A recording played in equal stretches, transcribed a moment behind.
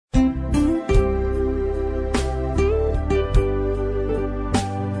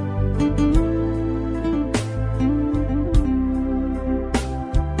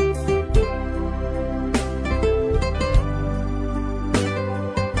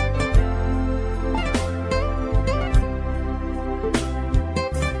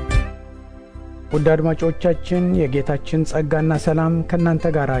ውድ አድማጮቻችን የጌታችን ጸጋና ሰላም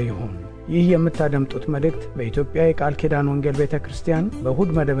ከናንተ ጋር ይሁን። ይህ የምታደምጡት መልእክት በኢትዮጵያ የቃል ኪዳን ወንጌል ቤተክርስቲያን በእሁድ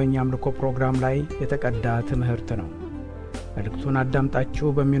መደበኛ አምልኮ ፕሮግራም ላይ የተቀዳ ትምህርት ነው። መልእክቱን አዳምጣችሁ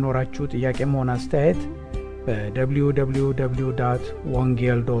በሚኖራችሁ ጥያቄም ሆነ አስተያየት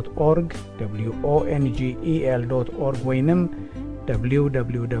በwww.wongel.org wongel.org ወይንም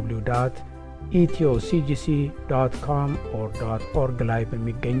www.ethioCGC.com/org ላይ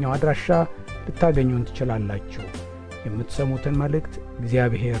በሚገኘው አድራሻ ልታገኙን ትችላላችሁ። የምትሰሙትን መልእክት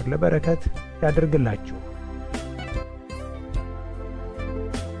እግዚአብሔር ለበረከት ያድርግላችሁ።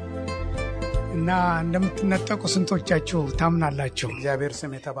 እና እንደምትነጠቁ ስንቶቻችሁ ታምናላችሁ? እግዚአብሔር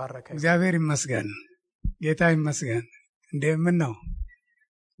ስም የተባረከ። እግዚአብሔር ይመስገን፣ ጌታ ይመስገን። እንደምን ነው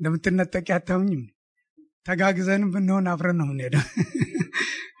እንደምትነጠቂ አታምኝም? ተጋግዘን ብንሆን አብረን ነው የምንሄደው።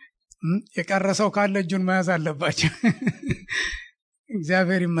 የቀረሰው ካለ እጁን መያዝ አለባቸው።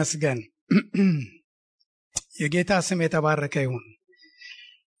 እግዚአብሔር ይመስገን። የጌታ ስም የተባረከ ይሁን።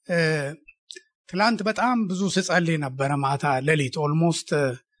 ትላንት በጣም ብዙ ስጸልይ ነበረ። ማታ ሌሊት ኦልሞስት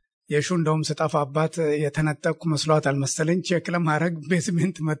የሹ እንደውም ስጠፋባት የተነጠቅኩ መስሏት አልመሰለኝ። ቼክ ለማድረግ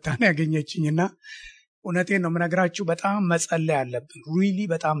ቤዝሜንት መታን ያገኘችኝና እውነቴን ነው የምነግራችሁ፣ በጣም መጸለይ አለብን። ሪሊ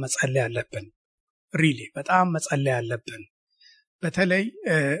በጣም መጸለይ አለብን። በጣም መጸለይ አለብን። በተለይ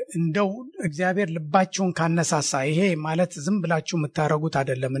እንደው እግዚአብሔር ልባችሁን ካነሳሳ፣ ይሄ ማለት ዝም ብላችሁ የምታረጉት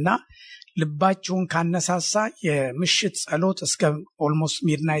አይደለምና ልባችሁን ካነሳሳ የምሽት ጸሎት እስከ ኦልሞስት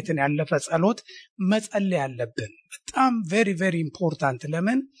ሚድናይትን ያለፈ ጸሎት መጸለይ አለብን። በጣም ቬሪ ቬሪ ኢምፖርታንት።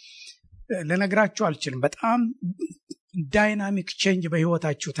 ለምን ልነግራችሁ አልችልም። በጣም ዳይናሚክ ቼንጅ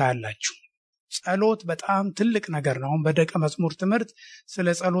በህይወታችሁ ታያላችሁ። ጸሎት በጣም ትልቅ ነገር ነው። አሁን በደቀ መዝሙር ትምህርት ስለ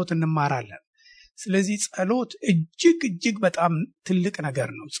ጸሎት እንማራለን። ስለዚህ ጸሎት እጅግ በጣም ትልቅ ነገር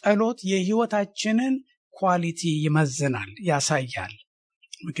ነው። ጸሎት የህይወታችንን ኳሊቲ ይመዝናል፣ ያሳያል።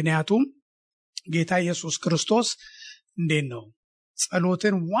 ምክንያቱም ጌታ ኢየሱስ ክርስቶስ እንዴት ነው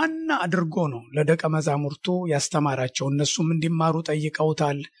ጸሎትን ዋና አድርጎ ነው ለደቀ መዛሙርቱ ያስተማራቸው። እነሱም እንዲማሩ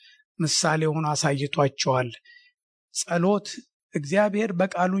ጠይቀውታል፣ ምሳሌ ሆኖ አሳይቷቸዋል። ጸሎት እግዚአብሔር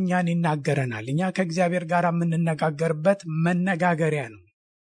በቃሉ እኛን ይናገረናል። እኛ ከእግዚአብሔር ጋር የምንነጋገርበት መነጋገሪያ ነው፣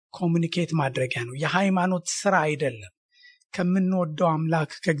 ኮሙኒኬት ማድረጊያ ነው። የሃይማኖት ስራ አይደለም። ከምንወደው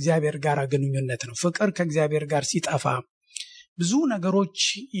አምላክ ከእግዚአብሔር ጋር ግንኙነት ነው። ፍቅር ከእግዚአብሔር ጋር ሲጠፋ ብዙ ነገሮች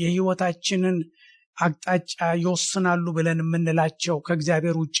የህይወታችንን አቅጣጫ ይወስናሉ ብለን የምንላቸው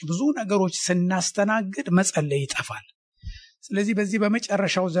ከእግዚአብሔር ውጭ ብዙ ነገሮች ስናስተናግድ መጸለይ ይጠፋል። ስለዚህ በዚህ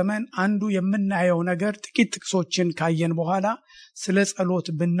በመጨረሻው ዘመን አንዱ የምናየው ነገር ጥቂት ጥቅሶችን ካየን በኋላ ስለ ጸሎት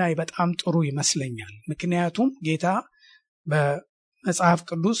ብናይ በጣም ጥሩ ይመስለኛል። ምክንያቱም ጌታ በመጽሐፍ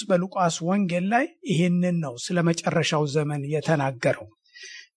ቅዱስ በሉቃስ ወንጌል ላይ ይህንን ነው ስለ መጨረሻው ዘመን የተናገረው።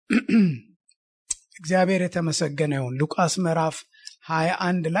 እግዚአብሔር የተመሰገነ ይሁን። ሉቃስ ምዕራፍ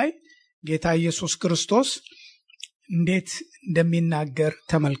 21 ላይ ጌታ ኢየሱስ ክርስቶስ እንዴት እንደሚናገር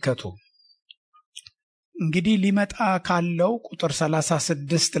ተመልከቱ። እንግዲህ ሊመጣ ካለው ቁጥር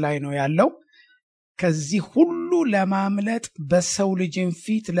 36 ላይ ነው ያለው። ከዚህ ሁሉ ለማምለጥ በሰው ልጅን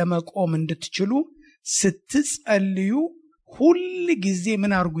ፊት ለመቆም እንድትችሉ ስትጸልዩ ሁል ጊዜ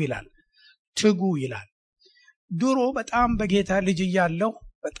ምን አርጉ ይላል? ትጉ ይላል። ድሮ በጣም በጌታ ልጅ እያለሁ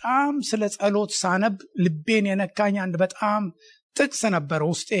በጣም ስለ ጸሎት ሳነብ ልቤን የነካኝ አንድ በጣም ጥቅስ ነበረ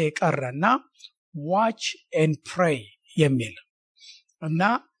ውስጤ የቀረና ዋች ኤንድ ፕሬይ የሚል እና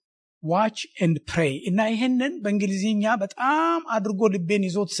ዋች ኤንድ ፕሬይ እና ይህንን በእንግሊዝኛ በጣም አድርጎ ልቤን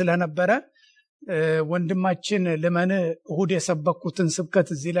ይዞት ስለነበረ ወንድማችን ልመን እሁድ የሰበኩትን ስብከት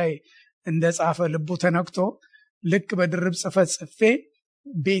እዚህ ላይ እንደጻፈ ልቡ ተነክቶ ልክ በድርብ ጽፈት ጽፌ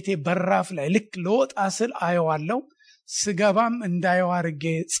ቤቴ በራፍ ላይ ልክ ለወጣ ስል አየዋለሁ። ስገባም እንዳየው አድርጌ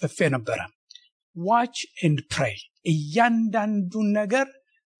ጽፌ ነበረ። ዋች ኤንድ ፕሬይ። እያንዳንዱን ነገር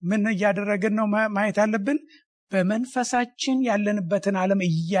ምን እያደረግን ነው ማየት አለብን። በመንፈሳችን ያለንበትን ዓለም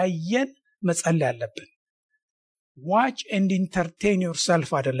እያየን መጸለይ አለብን። ዋች ኤንድ ኢንተርቴን ዮርሰልፍ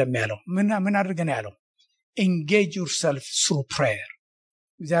አይደለም ያለው። ምን አድርገን ያለው? ኤንጌጅ ዮርሰልፍ ስሩ ፕሬየር።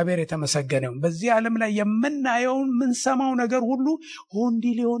 እግዚአብሔር የተመሰገነው። በዚህ ዓለም ላይ የምናየውን የምንሰማው ነገር ሁሉ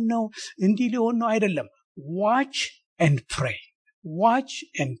እንዲህ ሊሆን ነው አይደለም። ዋች ኤንድ ፕሬይ፣ ዋች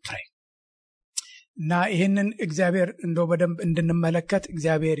ኤንድ ፕሬይ። እና ይህንን እግዚአብሔር እንደው በደንብ እንድንመለከት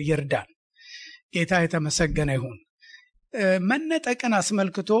እግዚአብሔር ይርዳን። ጌታ የተመሰገነ ይሁን። መነጠቅን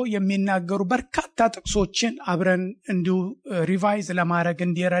አስመልክቶ የሚናገሩ በርካታ ጥቅሶችን አብረን እንዲሁ ሪቫይዝ ለማድረግ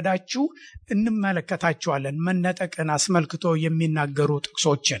እንዲረዳችሁ እንመለከታቸዋለን። መነጠቅን አስመልክቶ የሚናገሩ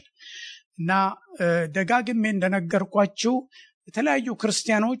ጥቅሶችን እና ደጋግሜ እንደነገርኳችሁ የተለያዩ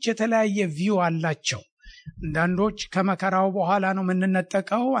ክርስቲያኖች የተለያየ ቪው አላቸው። አንዳንዶች ከመከራው በኋላ ነው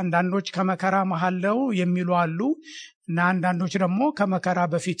የምንነጠቀው፣ አንዳንዶች ከመከራ መሃል ነው የሚሉ አሉ እና አንዳንዶች ደግሞ ከመከራ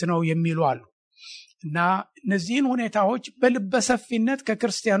በፊት ነው የሚሉ አሉ። እና እነዚህን ሁኔታዎች በልበሰፊነት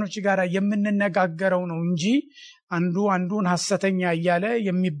ከክርስቲያኖች ጋር የምንነጋገረው ነው እንጂ አንዱ አንዱን ሐሰተኛ እያለ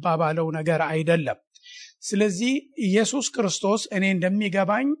የሚባባለው ነገር አይደለም። ስለዚህ ኢየሱስ ክርስቶስ እኔ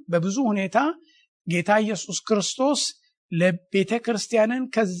እንደሚገባኝ በብዙ ሁኔታ ጌታ ኢየሱስ ክርስቶስ ለቤተ ክርስቲያንን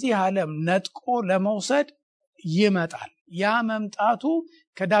ከዚህ ዓለም ነጥቆ ለመውሰድ ይመጣል። ያ መምጣቱ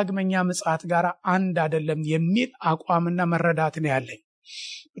ከዳግመኛ ምጽአት ጋር አንድ አይደለም የሚል አቋምና መረዳት ነው ያለኝ።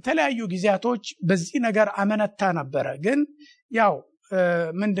 በተለያዩ ጊዜያቶች በዚህ ነገር አመነታ ነበረ። ግን ያው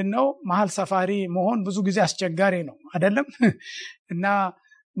ምንድነው መሃል ሰፋሪ መሆን ብዙ ጊዜ አስቸጋሪ ነው አይደለም? እና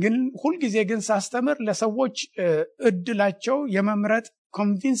ግን ሁል ጊዜ ግን ሳስተምር ለሰዎች እድላቸው የመምረጥ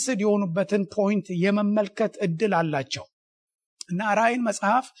ኮንቪንስድ የሆኑበትን ፖይንት የመመልከት እድል አላቸው። እና ራእይን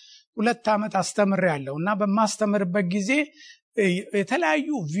መጽሐፍ 2 ዓመት አስተምሬያለሁ እና በማስተምርበት ጊዜ የተለያዩ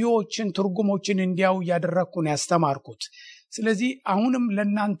ቪዎችን ትርጉሞችን እንዲያው ያደረኩ ነው ያስተማርኩት። ስለዚህ አሁንም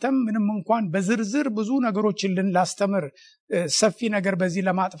ለናንተም ምንም እንኳን በዝርዝር ብዙ ነገሮችን ላስተምር ሰፊ ነገር በዚህ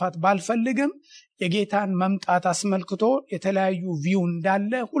ለማጥፋት ባልፈልግም የጌታን መምጣት አስመልክቶ የተለያዩ ቪው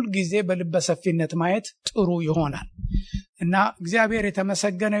እንዳለ ሁል ጊዜ በልበሰፊነት ማየት ጥሩ ይሆናል እና እግዚአብሔር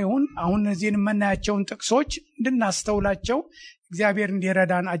የተመሰገነ ይሁን። አሁን እነዚህን የምናያቸውን ጥቅሶች እንድናስተውላቸው እግዚአብሔር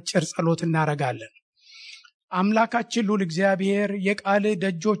እንዲረዳን አጭር ጸሎት እናደርጋለን። አምላካችን ልዑል እግዚአብሔር የቃል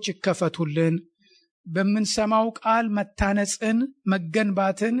ደጆች ይከፈቱልን፣ በምንሰማው ቃል መታነጽን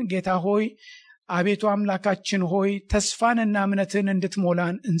መገንባትን ጌታ ሆይ አቤቱ አምላካችን ሆይ ተስፋንና እምነትን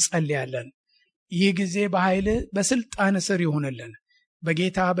እንድትሞላን እንጸልያለን። ይህ ጊዜ በኃይል በስልጣን ስር ይሁንልን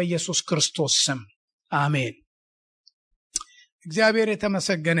በጌታ በኢየሱስ ክርስቶስ ስም አሜን። እግዚአብሔር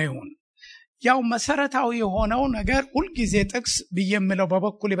የተመሰገነ ይሁን። ያው መሰረታዊ የሆነው ነገር ሁልጊዜ ጥቅስ ብየምለው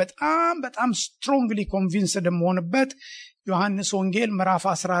በበኩሌ በጣም ስትሮንግሊ ኮንቪንስድ የምሆንበት ዮሐንስ ወንጌል ምዕራፍ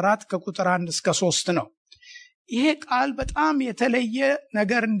 14 ከቁጥር 1 እስከ 3 ነው። ይሄ ቃል በጣም የተለየ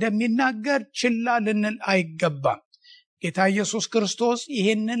ነገር እንደሚናገር ችላ ልንል አይገባም። ጌታ ኢየሱስ ክርስቶስ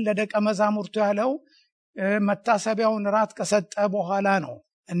ይሄንን ለደቀ መዛሙርቱ ያለው መታሰቢያውን ራት ከሰጠ በኋላ ነው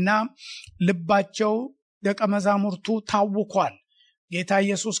እና ልባቸው ደቀ መዛሙርቱ ታውኳል። ጌታ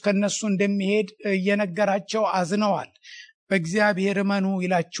ኢየሱስ ከነሱ እንደሚሄድ እየነገራቸው አዝነዋል። በእግዚአብሔር እመኑ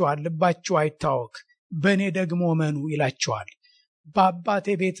ይላቸዋል፣ ልባችሁ አይታወክ፣ በእኔ ደግሞ እመኑ ይላቸዋል። በአባቴ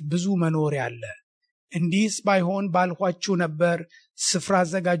ቤት ብዙ መኖሪያ አለ፣ እንዲህስ ባይሆን ባልኋችሁ ነበር። ስፍራ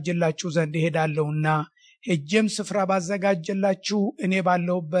አዘጋጅላችሁ ዘንድ እሄዳለሁና ሄጄም ስፍራ ባዘጋጅላችሁ እኔ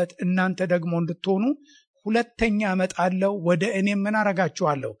ባለሁበት እናንተ ደግሞ እንድትሆኑ ሁለተኛ እመጣለሁ፣ ወደ እኔም ምን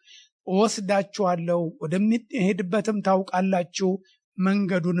አረጋችኋለሁ? እወስዳችኋለሁ፣ ወደምሄድበትም ታውቃላችሁ፣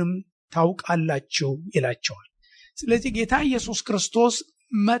 መንገዱንም ታውቃላችሁ ይላቸዋል። ስለዚህ ጌታ ኢየሱስ ክርስቶስ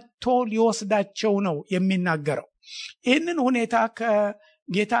መጥቶ ሊወስዳቸው ነው የሚናገረው። ይህንን ሁኔታ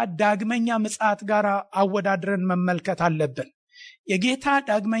ከጌታ ዳግመኛ ምጽአት ጋር አወዳድረን መመልከት አለብን። የጌታ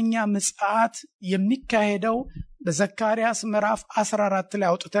ዳግመኛ ምጽአት የሚካሄደው በዘካርያስ ምዕራፍ 14 ላይ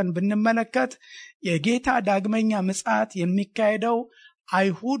አውጥተን ብንመለከት የጌታ ዳግመኛ ምጽአት የሚካሄደው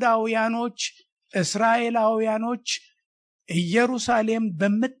አይሁዳውያኖች፣ እስራኤላውያኖች ኢየሩሳሌም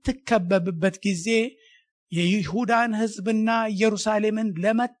በምትከበብበት ጊዜ የይሁዳን ሕዝብና ኢየሩሳሌምን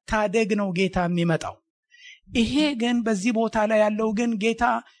ለመታደግ ነው ጌታ የሚመጣው። ይሄ ግን በዚህ ቦታ ላይ ያለው ግን ጌታ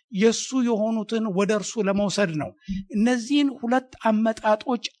የሱ የሆኑትን ወደ እርሱ ለመውሰድ ነው። እነዚህን ሁለት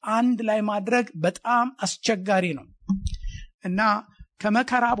አመጣጦች አንድ ላይ ማድረግ በጣም አስቸጋሪ ነው እና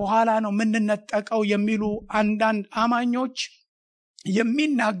ከመከራ በኋላ ነው የምንነጠቀው የሚሉ አንዳንድ አማኞች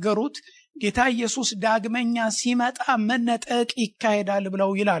የሚናገሩት ጌታ ኢየሱስ ዳግመኛ ሲመጣ መነጠቅ ይካሄዳል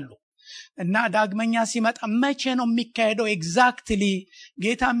ብለው ይላሉ። እና ዳግመኛ ሲመጣ መቼ ነው የሚካሄደው? ኤግዛክትሊ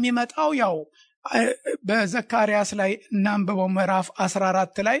ጌታ የሚመጣው ያው በዘካርያስ ላይ እናንብበው ምዕራፍ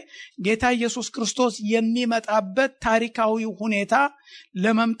 14 ላይ ጌታ ኢየሱስ ክርስቶስ የሚመጣበት ታሪካዊ ሁኔታ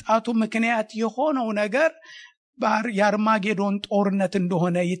ለመምጣቱ ምክንያት የሆነው ነገር የአርማጌዶን ጦርነት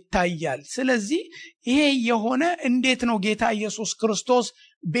እንደሆነ ይታያል። ስለዚህ ይሄ የሆነ እንዴት ነው ጌታ ኢየሱስ ክርስቶስ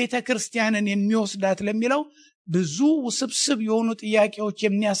ቤተክርስቲያንን የሚወስዳት ለሚለው ብዙ ውስብስብ የሆኑ ጥያቄዎች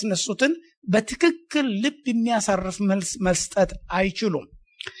የሚያስነሱትን በትክክል ልብ የሚያሳርፍ መልስ መስጠት አይችሉም።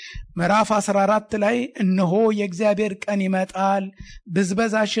 ምዕራፍ 14 ላይ እነሆ የእግዚአብሔር ቀን ይመጣል፣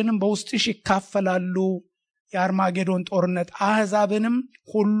 ብዝበዛሽንም በውስጥሽ ይካፈላሉ፣ የአርማጌዶን ጦርነት አሕዛብንም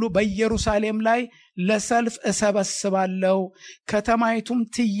ሁሉ በኢየሩሳሌም ላይ ለሰልፍ እሰበስባለሁ፣ ከተማይቱም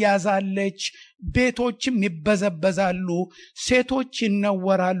ትያዛለች፣ ቤቶችም ይበዘበዛሉ፣ ሴቶች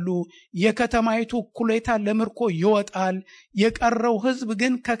ይነወራሉ፣ የከተማይቱ እኩሌታ ለምርኮ ይወጣል፣ የቀረው ሕዝብ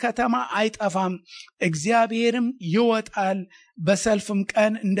ግን ከከተማ አይጠፋም። እግዚአብሔርም ይወጣል፣ በሰልፍም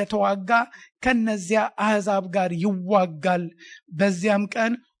ቀን እንደተዋጋ ከነዚያ አሕዛብ ጋር ይዋጋል። በዚያም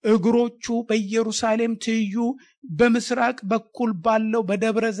ቀን እግሮቹ በኢየሩሳሌም ትይዩ በምስራቅ በኩል ባለው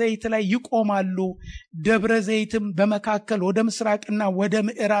በደብረ ዘይት ላይ ይቆማሉ። ደብረ ዘይትም በመካከል ወደ ምስራቅና ወደ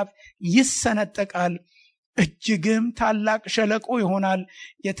ምዕራብ ይሰነጠቃል፣ እጅግም ታላቅ ሸለቆ ይሆናል።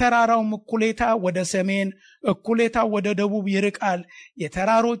 የተራራውም እኩሌታ ወደ ሰሜን፣ እኩሌታ ወደ ደቡብ ይርቃል።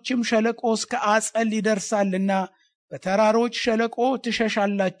 የተራሮችም ሸለቆ እስከ አጸል ይደርሳልና በተራሮች ሸለቆ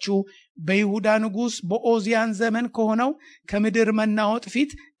ትሸሻላችሁ። በይሁዳ ንጉሥ በኦዚያን ዘመን ከሆነው ከምድር መናወጥ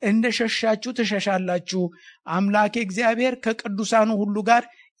ፊት እንደ ሸሻችሁ ትሸሻላችሁ። አምላኬ እግዚአብሔር ከቅዱሳኑ ሁሉ ጋር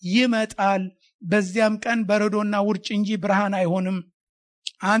ይመጣል። በዚያም ቀን በረዶና ውርጭ እንጂ ብርሃን አይሆንም።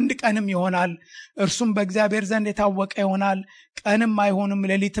 አንድ ቀንም ይሆናል፣ እርሱም በእግዚአብሔር ዘንድ የታወቀ ይሆናል። ቀንም አይሆንም፣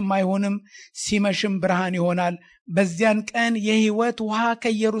 ሌሊትም አይሆንም፣ ሲመሽም ብርሃን ይሆናል። በዚያን ቀን የሕይወት ውሃ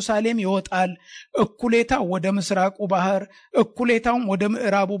ከኢየሩሳሌም ይወጣል። እኩሌታው ወደ ምስራቁ ባህር፣ እኩሌታውም ወደ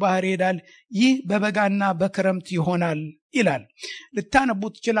ምዕራቡ ባህር ይሄዳል። ይህ በበጋና በክረምት ይሆናል ይላል። ልታነቡ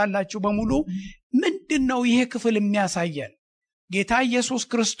ትችላላችሁ በሙሉ። ምንድን ነው ይሄ ክፍል የሚያሳየን? ጌታ ኢየሱስ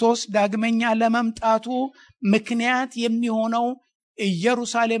ክርስቶስ ዳግመኛ ለመምጣቱ ምክንያት የሚሆነው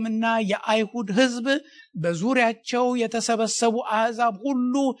ኢየሩሳሌምና የአይሁድ ሕዝብ በዙሪያቸው የተሰበሰቡ አሕዛብ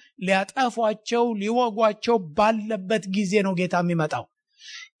ሁሉ ሊያጠፏቸው ሊወጓቸው ባለበት ጊዜ ነው ጌታ የሚመጣው።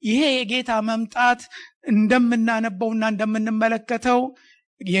 ይሄ የጌታ መምጣት እንደምናነበውና እንደምንመለከተው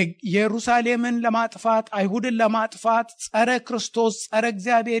ኢየሩሳሌምን ለማጥፋት አይሁድን ለማጥፋት ጸረ ክርስቶስ ጸረ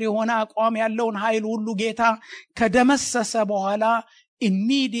እግዚአብሔር የሆነ አቋም ያለውን ኃይል ሁሉ ጌታ ከደመሰሰ በኋላ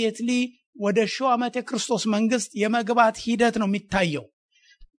ኢሚዲየትሊ ወደ 1000 ዓመት የክርስቶስ መንግስት የመግባት ሂደት ነው የሚታየው።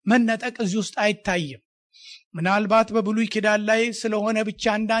 መነጠቅ እዚህ ውስጥ አይታይም። ምናልባት በብሉይ ኪዳን ላይ ስለሆነ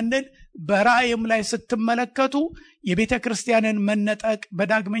ብቻ እንዳንል በራእይም ላይ ስትመለከቱ የቤተ ክርስቲያንን መነጠቅ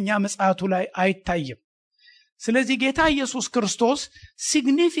በዳግመኛ ምጽአቱ ላይ አይታይም። ስለዚህ ጌታ ኢየሱስ ክርስቶስ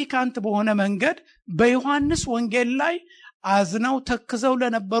ሲግኒፊካንት በሆነ መንገድ በዮሐንስ ወንጌል ላይ አዝነው ተክዘው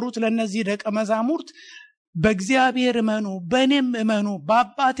ለነበሩት ለነዚህ ደቀ መዛሙርት በእግዚአብሔር እመኑ፣ በእኔም እመኑ፣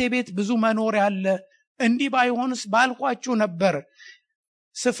 በአባቴ ቤት ብዙ መኖሪያ አለ፣ እንዲህ ባይሆንስ ባልኳችሁ ነበር።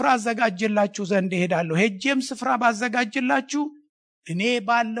 ስፍራ አዘጋጅላችሁ ዘንድ እሄዳለሁ። ሄጄም ስፍራ ባዘጋጅላችሁ እኔ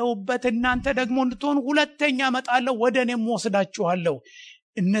ባለሁበት እናንተ ደግሞ እንድትሆኑ ሁለተኛ እመጣለሁ፣ ወደ እኔም ወስዳችኋለሁ።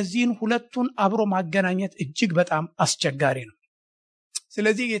 እነዚህን ሁለቱን አብሮ ማገናኘት እጅግ በጣም አስቸጋሪ ነው።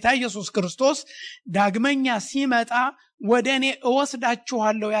 ስለዚህ ጌታ ኢየሱስ ክርስቶስ ዳግመኛ ሲመጣ ወደ እኔ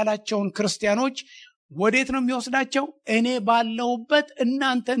እወስዳችኋለሁ ያላቸውን ክርስቲያኖች ወዴት ነው የሚወስዳቸው? እኔ ባለሁበት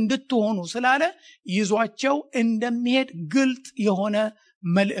እናንተ እንድትሆኑ ስላለ ይዟቸው እንደሚሄድ ግልጥ የሆነ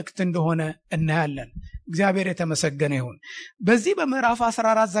መልእክት እንደሆነ እናያለን። እግዚአብሔር የተመሰገነ ይሁን። በዚህ በምዕራፍ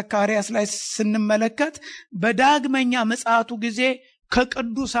 14 ዘካርያስ ላይ ስንመለከት በዳግመኛ ምጽአቱ ጊዜ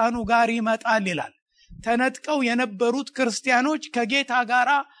ከቅዱሳኑ ጋር ይመጣል ይላል። ተነጥቀው የነበሩት ክርስቲያኖች ከጌታ ጋር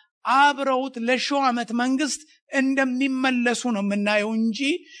አብረውት ለ1000 ዓመት መንግስት እንደሚመለሱ ነው የምናየው እንጂ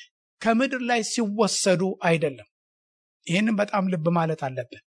ከምድር ላይ ሲወሰዱ አይደለም። ይህንን በጣም ልብ ማለት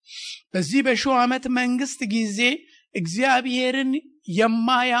አለብን። በዚህ በ1000 ዓመት መንግስት ጊዜ እግዚአብሔርን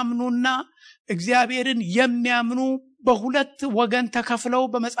የማያምኑና እግዚአብሔርን የሚያምኑ በሁለት ወገን ተከፍለው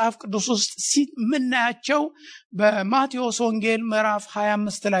በመጽሐፍ ቅዱስ ውስጥ ሲምናያቸው በማቴዎስ ወንጌል ምዕራፍ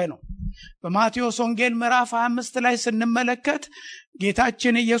 25 ላይ ነው። በማቴዎስ ወንጌል ምዕራፍ 25 ላይ ስንመለከት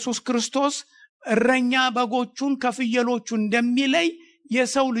ጌታችን ኢየሱስ ክርስቶስ እረኛ በጎቹን ከፍየሎቹ እንደሚለይ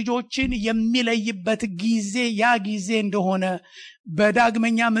የሰው ልጆችን የሚለይበት ጊዜ ያ ጊዜ እንደሆነ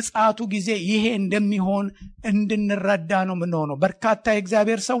በዳግመኛ ምጽአቱ ጊዜ ይሄ እንደሚሆን እንድንረዳ ነው የምንሆነው። በርካታ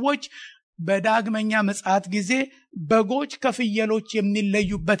የእግዚአብሔር ሰዎች በዳግመኛ ምጽአት ጊዜ በጎች ከፍየሎች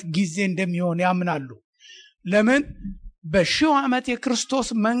የሚለዩበት ጊዜ እንደሚሆን ያምናሉ። ለምን? በ1000 ዓመት የክርስቶስ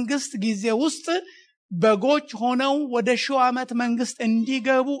መንግስት ጊዜ ውስጥ በጎች ሆነው ወደ 1000 ዓመት መንግስት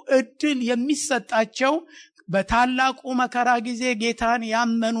እንዲገቡ እድል የሚሰጣቸው በታላቁ መከራ ጊዜ ጌታን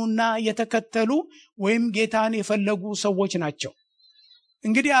ያመኑና የተከተሉ ወይም ጌታን የፈለጉ ሰዎች ናቸው።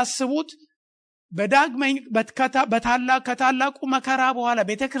 እንግዲህ አስቡት፣ ከታላቁ መከራ በኋላ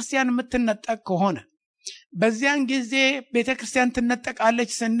ቤተክርስቲያን የምትነጠቅ ከሆነ በዚያን ጊዜ ቤተክርስቲያን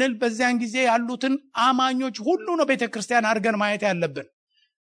ትነጠቃለች ስንል በዚያን ጊዜ ያሉትን አማኞች ሁሉ ነው ቤተክርስቲያን አድርገን ማየት ያለብን።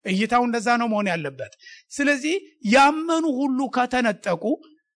 እይታው እንደዛ ነው መሆን ያለበት። ስለዚህ ያመኑ ሁሉ ከተነጠቁ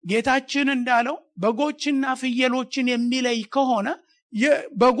ጌታችን እንዳለው በጎችና ፍየሎችን የሚለይ ከሆነ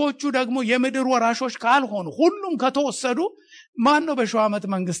በጎቹ ደግሞ የምድር ወራሾች ካልሆኑ ሁሉም ከተወሰዱ ማን ነው በ1000 ዓመት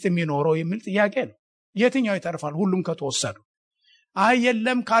መንግስት የሚኖረው የሚል ጥያቄ ነው። የትኛው ይተርፋል? ሁሉም ከተወሰዱ። አይ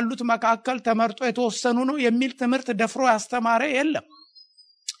የለም ካሉት መካከል ተመርጦ የተወሰኑ ነው የሚል ትምህርት ደፍሮ ያስተማረ የለም።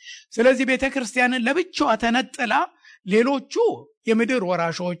 ስለዚህ ቤተክርስቲያንን ለብቻዋ ተነጥላ ሌሎቹ የምድር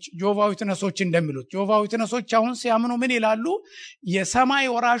ወራሾች ጆቫ ዊትነሶች እንደሚሉት ጆቫ ዊትነሶች አሁን ሲያምኑ ምን ይላሉ? የሰማይ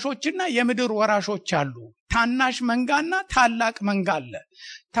ወራሾችና የምድር ወራሾች አሉ። ታናሽ መንጋና ታላቅ መንጋ አለ።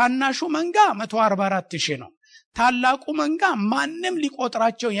 ታናሹ መንጋ 144,000 ነው። ታላቁ መንጋ ማንም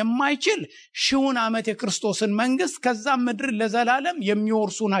ሊቆጥራቸው የማይችል 1000 ዓመት የክርስቶስን መንግስት ከዛም ምድር ለዘላለም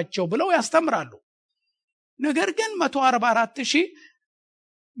የሚወርሱ ናቸው ብለው ያስተምራሉ። ነገር ግን 144,000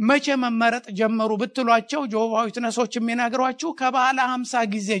 መቼ መመረጥ ጀመሩ ብትሏቸው ጆቫ ዊትነሶች የሚነግሯችሁ ከባለ 50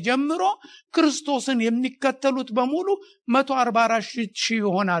 ጊዜ ጀምሮ ክርስቶስን የሚከተሉት በሙሉ 144,000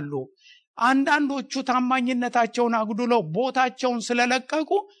 ይሆናሉ። አንዳንዶቹ ታማኝነታቸውን አጉድለው ቦታቸውን ስለለቀቁ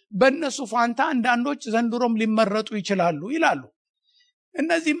በእነሱ ፋንታ አንዳንዶች ዘንድሮም ሊመረጡ ይችላሉ ይላሉ።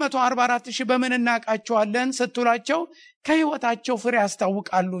 እነዚህ 144,000 በምን እናውቃቸዋለን ስትሏቸው ከህይወታቸው ፍሬ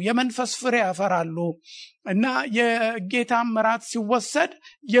ያስታውቃሉ፣ የመንፈስ ፍሬ ያፈራሉ እና የጌታ ምራት ሲወሰድ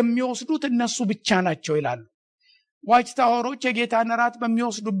የሚወስዱት እነሱ ብቻ ናቸው ይላሉ። ዋች ታወሮች የጌታን ራት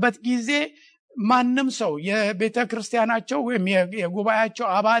በሚወስዱበት ጊዜ ማንም ሰው የቤተ ክርስቲያናቸው ወይም የጉባኤያቸው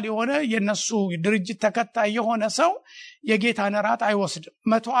አባል የሆነ የነሱ ድርጅት ተከታይ የሆነ ሰው የጌታን ራት አይወስድም።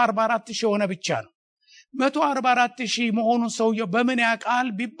 144,000 የሆነ ብቻ ነው። 144,000 መሆኑን ሰውየው በምን ያውቃል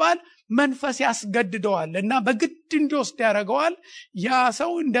ቢባል መንፈስ ያስገድደዋል እና በግድ እንዲወስድ ያደርገዋል። ያ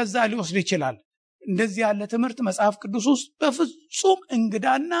ሰው እንደዛ ሊወስድ ይችላል። እንደዚህ ያለ ትምህርት መጽሐፍ ቅዱስ ውስጥ በፍጹም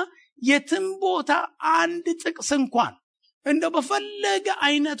እንግዳና የትም ቦታ አንድ ጥቅስ እንኳን እንደው በፈለገ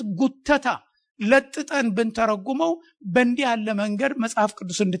አይነት ጉተታ ለጥጠን ብንተረጉመው በእንዲህ ያለ መንገድ መጽሐፍ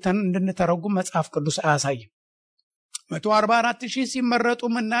ቅዱስ እንድንተረጉም መጽሐፍ ቅዱስ አያሳይም። 144,000 ሲመረጡ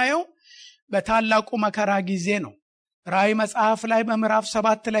የምናየው በታላቁ መከራ ጊዜ ነው። ራእይ መጽሐፍ ላይ በምዕራፍ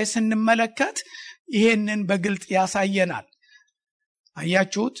 7 ላይ ስንመለከት ይሄንን በግልጥ ያሳየናል።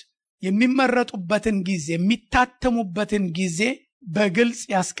 አያችሁት? የሚመረጡበትን ጊዜ የሚታተሙበትን ጊዜ በግልጽ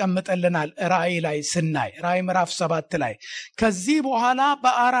ያስቀምጥልናል። ራእይ ላይ ስናይ ራእይ ምዕራፍ 7 ላይ ከዚህ በኋላ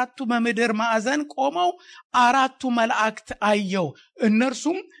በአራቱ በምድር ማዕዘን ቆመው 4 መላእክት አየው።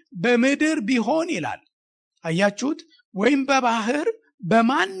 እነርሱም በምድር ቢሆን ይላል። አያችሁት? ወይም በባህር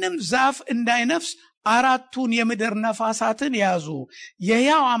በማንም ዛፍ እንዳይነፍስ 4ቱን የምድር ነፋሳትን ያዙ።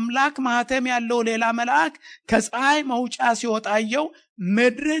 የሕያው አምላክ ማህተም ያለው ሌላ መልአክ ከፀሐይ መውጫ ሲወጣየው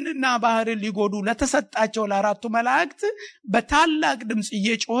ምድርንና ባህርን ሊጎዱ ለተሰጣቸው ለ4ቱ መላእክት በታላቅ ድምፅ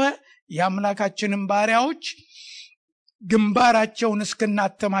እየጮኸ የአምላካችንን ባሪያዎች ግንባራቸውን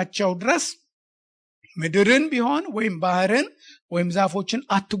እስክናተማቸው ድረስ ምድርን ቢሆን ወይም ባህርን ወይም ዛፎችን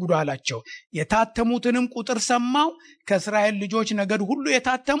አትጉዱ አላቸው። የታተሙትንም ቁጥር ሰማው። ከእስራኤል ልጆች ነገድ ሁሉ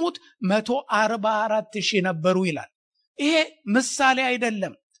የታተሙት 144,000 ነበሩ ይላል። ይሄ ምሳሌ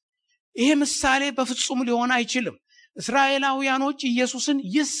አይደለም። ይሄ ምሳሌ በፍጹም ሊሆን አይችልም። እስራኤላውያኖች ኢየሱስን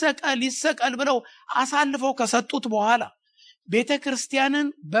ይሰቀል ብለው አሳልፈው ከሰጡት በኋላ ቤተ ክርስቲያንን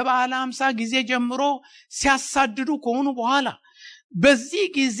በበዓለ 50 ጊዜ ጀምሮ ሲያሳድዱ ከሆኑ በኋላ በዚህ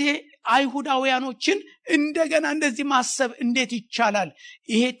ጊዜ አይሁዳውያኖችን እንደገና እንደዚህ ማሰብ እንዴት ይቻላል?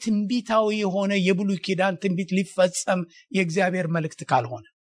 ይሄ ትንቢታዊ የሆነ የብሉይ ኪዳን ትንቢት ሊፈጸም የእግዚአብሔር መልእክት ካልሆነ።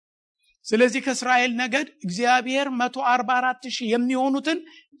 ስለዚህ ከእስራኤል ነገድ እግዚአብሔር 144,000 የሚሆኑትን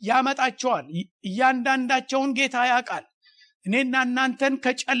ያመጣቸዋል። እያንዳንዳቸውን ጌታ ያውቃል። እኔና እናንተን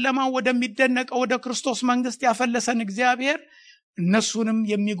ከጨለማው ወደሚደነቀው ወደ ክርስቶስ መንግስት ያፈለሰን እግዚአብሔር እነሱንም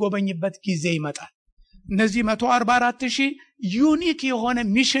የሚጎበኝበት ጊዜ ይመጣል። እነዚህ 144,000 ዩኒክ የሆነ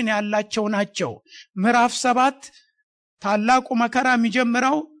ሚሽን ያላቸው ናቸው። ምዕራፍ 7 ታላቁ መከራ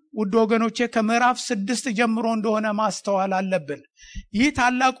የሚጀምረው ውድ ወገኖቼ ከምዕራፍ 6 ጀምሮ እንደሆነ ማስተዋል አለብን። ይህ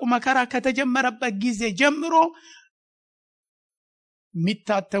ታላቁ መከራ ከተጀመረበት ጊዜ ጀምሮ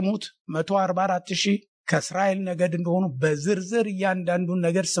የሚታተሙት 144,000 ከእስራኤል ነገድ እንደሆኑ በዝርዝር እያንዳንዱን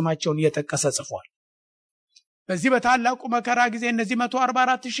ነገድ ስማቸውን እየጠቀሰ ጽፏል። በዚህ በታላቁ መከራ ጊዜ እነዚህ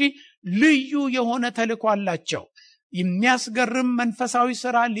 144,000 ልዩ የሆነ ተልእኮ አላቸው። የሚያስገርም መንፈሳዊ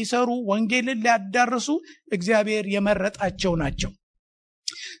ሥራ ሊሰሩ ወንጌልን ሊያዳርሱ እግዚአብሔር የመረጣቸው ናቸው።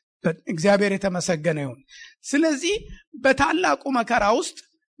 እግዚአብሔር የተመሰገነ ይሁን። ስለዚህ በታላቁ መከራ ውስጥ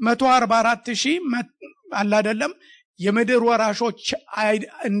 144,000 አለ አይደለም የምድር ወራሾች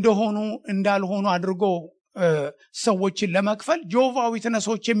እንደሆኑ እንዳልሆኑ አድርጎ ሰዎችን ለመክፈል ጆቫ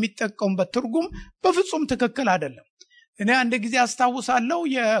ዊትነሶች የሚጠቀሙበት ትርጉም በፍጹም ትክክል አይደለም። እኔ አንድ ጊዜ አስታውሳለሁ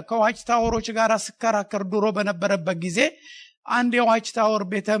ከዋች ታወሮች ጋር ስከራከር ድሮ በነበረበት ጊዜ አንድ የዋች ታወር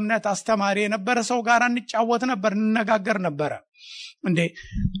ቤተ እምነት አስተማሪ የነበረ ሰው ጋር እንጫወት ነበር፣ እንነጋገር ነበረ። እንዴ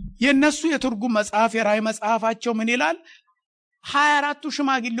የነሱ የትርጉም መጽሐፍ የራእይ መጽሐፋቸው ምን ይላል? 24ቱ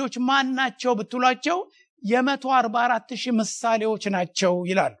ሽማግሌዎች ማን ናቸው ብትሏቸው የ144,000 ምሳሌዎች ናቸው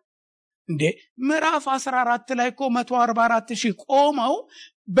ይላል። እንዴ ምዕራፍ 14 ላይ እኮ 144,000 ቆመው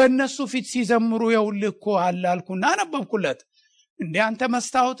በእነሱ ፊት ሲዘምሩ የውልህ እኮ አላልኩና አነበብኩለት። እንዴ አንተ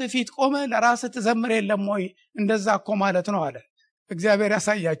መስታወት ፊት ቆመ ለራስህ ትዘምር የለም ወይ? እንደዛ እኮ ማለት ነው አለ። እግዚአብሔር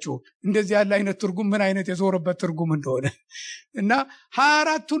ያሳያችሁ እንደዚህ ያለ አይነት ትርጉም ምን አይነት የዞረበት ትርጉም እንደሆነ። እና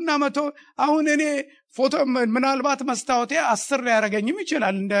 24ቱና 100 አሁን እኔ ፎቶ ምናልባት መስታወቴ 10 ሊያደርገኝም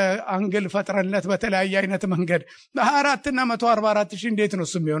ይችላል እንደ አንግል ፈጥረንለት በተለያየ አይነት መንገድ። በ24 እና 144 ሺህ እንዴት ነው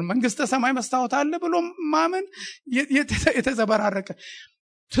እሱ የሚሆን? መንግስተ ሰማይ መስታወት አለ ብሎ ማመን የተዘበራረቀ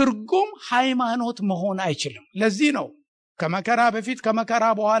ትርጉም ሃይማኖት መሆን አይችልም። ለዚህ ነው ከመከራ በፊት ከመከራ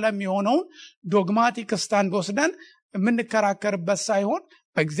በኋላ የሚሆነውን ዶግማቲክ ስታንድ ወስደን የምንከራከርበት ሳይሆን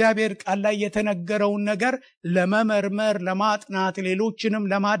በእግዚአብሔር ቃል ላይ የተነገረውን ነገር ለመመርመር፣ ለማጥናት፣ ሌሎችንም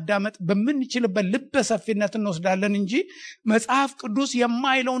ለማዳመጥ በምንችልበት ልበ ሰፊነት እንወስዳለን እንጂ መጽሐፍ ቅዱስ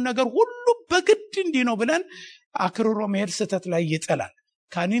የማይለውን ነገር ሁሉ በግድ እንዲህ ነው ብለን አክርሮ መሄድ ስህተት ላይ ይጥላል።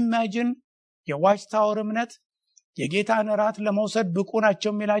 ካን ኢማጂን የዋች ታወር እምነት የጌታን እራት ለመውሰድ ብቁ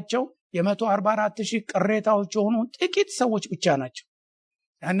ናቸው የሚላቸው የ144 ሺህ ቅሬታዎች የሆኑ ጥቂት ሰዎች ብቻ ናቸው።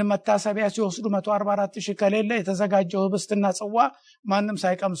 ያን መታሰቢያ ሲወስዱ 144 ሺህ ከሌለ የተዘጋጀው ህብስትና ጽዋ ማንም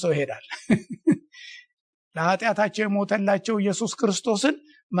ሳይቀምሰው ይሄዳል። ለኃጢአታቸው የሞተላቸው ኢየሱስ ክርስቶስን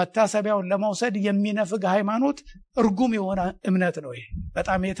መታሰቢያውን ለመውሰድ የሚነፍግ ሃይማኖት እርጉም የሆነ እምነት ነው። ይሄ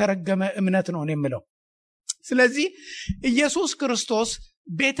በጣም የተረገመ እምነት ነው የምለው። ስለዚህ ኢየሱስ ክርስቶስ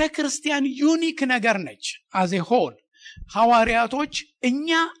ቤተክርስቲያን ዩኒክ ነገር ነች። አዜ ሆል ሐዋርያቶች እኛ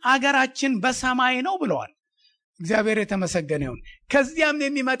አገራችን በሰማይ ነው ብለዋል። እግዚአብሔር የተመሰገነ ይሁን። ከዚያም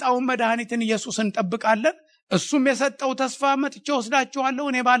የሚመጣውን መድኃኒትን ኢየሱስን እንጠብቃለን። እሱም የሰጠው ተስፋ መጥቼ ወስዳችኋለሁ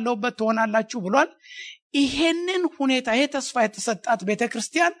እኔ ባለሁበት ትሆናላችሁ ብሏል። ይሄንን ሁኔታ ይሄ ተስፋ የተሰጣት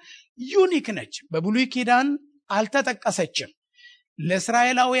ቤተክርስቲያን ዩኒክ ነች። በብሉይ ኪዳን አልተጠቀሰችም።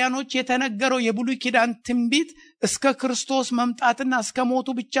 ለእስራኤላውያኖች የተነገረው የብሉይ ኪዳን ትንቢት እስከ ክርስቶስ መምጣትና እስከ ሞቱ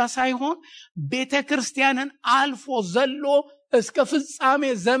ብቻ ሳይሆን ቤተክርስቲያንን አልፎ ዘሎ እስከ ፍጻሜ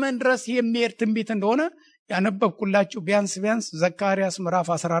ዘመን ድረስ የሚሄድ ትንቢት እንደሆነ ያነበብኩላችሁ ቢያንስ ዘካርያስ ምዕራፍ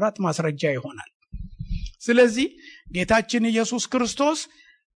 14 ማስረጃ ይሆናል። ስለዚህ ጌታችን ኢየሱስ ክርስቶስ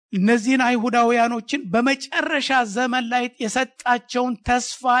እነዚህን አይሁዳውያኖችን በመጨረሻ ዘመን ላይ የሰጣቸውን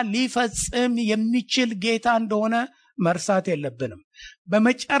ተስፋ ሊፈጽም የሚችል ጌታ እንደሆነ መርሳት የለብንም።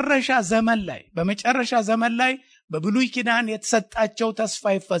 በመጨረሻ ዘመን ላይ በብሉይ ኪዳን የተሰጣቸው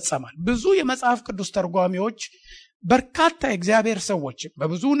ተስፋ ይፈጸማል። ብዙ የመጽሐፍ ቅዱስ ተርጓሚዎች በርካታ የእግዚአብሔር ሰዎች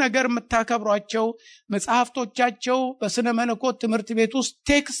በብዙ ነገር የምታከብሯቸው መጽሐፍቶቻቸው በስነ መለኮት ትምህርት ቤት ውስጥ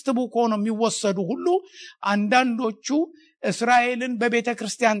ቴክስት ቡክ ሆነው የሚወሰዱ ሁሉ አንዳንዶቹ እስራኤልን በቤተ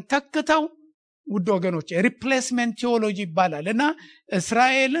ክርስቲያን ተክተው ውድ ወገኖች ሪፕሌስመንት ቴዎሎጂ ይባላል እና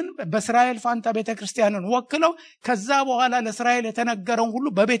እስራኤልን በእስራኤል ፋንታ ቤተ ክርስቲያንን ወክለው ከዛ በኋላ ለእስራኤል የተነገረውን ሁሉ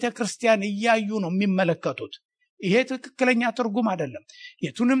በቤተ ክርስቲያን እያዩ ነው የሚመለከቱት። ይሄ ትክክለኛ ትርጉም አይደለም።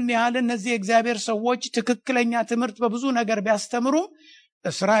 የቱንም ያህል እነዚህ የእግዚአብሔር ሰዎች ትክክለኛ ትምህርት በብዙ ነገር ቢያስተምሩ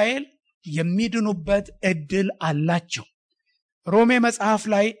እስራኤል የሚድኑበት እድል አላቸው። ሮሜ መጽሐፍ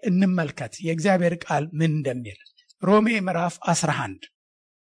ላይ እንመልከት የእግዚአብሔር ቃል ምን እንደሚል። ሮሜ ምዕራፍ 11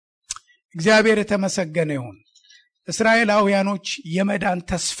 እግዚአብሔር የተመሰገነ ይሁን። እስራኤላውያኖች የመዳን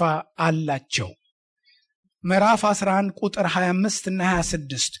ተስፋ አላቸው። ምዕራፍ 11 ቁጥር 25 እና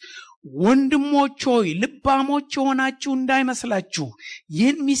 26 ወንድሞች ሆይ ልባሞች የሆናችሁ እንዳይመስላችሁ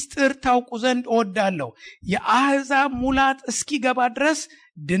ይህን ምስጢር ታውቁ ዘንድ እወዳለሁ። የአሕዛብ ሙላት እስኪገባ ድረስ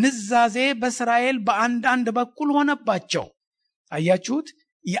ድንዛዜ በእስራኤል በአንዳንድ በኩል ሆነባቸው። አያችሁት?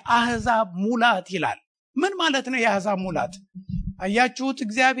 የአሕዛብ ሙላት ይላል። ምን ማለት ነው የአሕዛብ ሙላት? አያችሁት?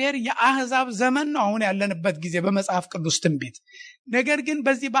 እግዚአብሔር የአሕዛብ ዘመን ነው አሁን ያለንበት ጊዜ በመጽሐፍ ቅዱስ ትንቢት። ነገር ግን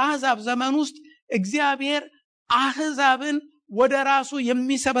በዚህ በአሕዛብ ዘመን ውስጥ እግዚአብሔር አሕዛብን ወደ ራሱ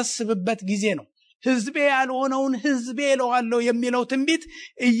የሚሰበስብበት ጊዜ ነው። ሕዝቤ ያልሆነውን ሕዝቤ እለዋለሁ የሚለው ትንቢት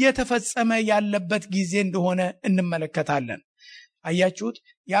እየተፈጸመ ያለበት ጊዜ እንደሆነ እንመለከታለን። አያችሁት?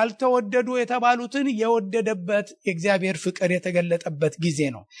 ያልተወደዱ የተባሉትን የወደደበት የእግዚአብሔር ፍቅር የተገለጠበት ጊዜ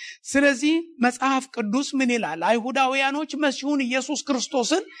ነው። ስለዚህ መጽሐፍ ቅዱስ ምን ይላል? አይሁዳውያኖች መሲሁን ኢየሱስ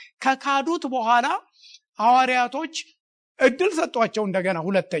ክርስቶስን ከካዱት በኋላ ሐዋርያቶች እድል ሰጧቸው እንደገና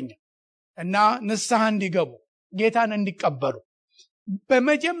ሁለተኛ እና ንስሐ እንዲገቡ ጌታን እንዲቀበሉ።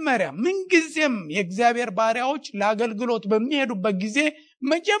 በመጀመሪያ ምንጊዜም የእግዚአብሔር ባሪያዎች ለአገልግሎት በሚሄዱበት ጊዜ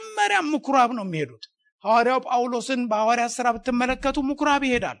መጀመሪያ ምኩራብ ነው የሚሄዱት። ሐዋርያው ጳውሎስን በሐዋርያት ሥራ ብትመለከቱ ምኩራብ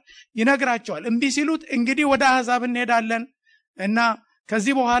ይሄዳል፣ ይነግራቸዋል። እምቢ ሲሉት እንግዲህ ወደ አሕዛብ እንሄዳለን እና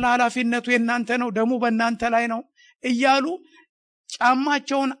ከዚህ በኋላ ኃላፊነቱ የእናንተ ነው፣ ደሙ በእናንተ ላይ ነው እያሉ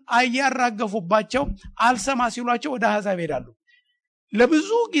ጫማቸውን አያራገፉባቸው። አልሰማ ሲሏቸው ወደ አሕዛብ ይሄዳሉ። ለብዙ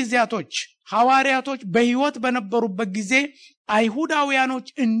ጊዜያቶች ሐዋርያቶች በሕይወት በነበሩበት ጊዜ አይሁዳውያኖች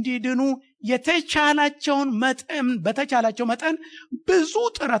እንዲድኑ በተቻላቸው መጠን ብዙ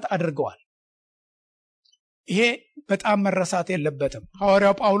ጥረት አድርገዋል። ይሄ በጣም መረሳት የለበትም።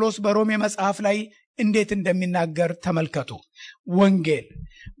 ሐዋርያው ጳውሎስ በሮሜ መጽሐፍ ላይ እንዴት እንደሚናገር ተመልከቱ። ወንጌል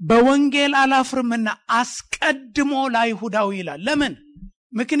በወንጌል አላፍርምና አስቀድሞ ለአይሁዳዊ ይላል። ለምን?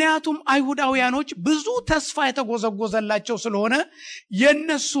 ምክንያቱም አይሁዳውያኖች ብዙ ተስፋ የተጎዘጎዘላቸው ስለሆነ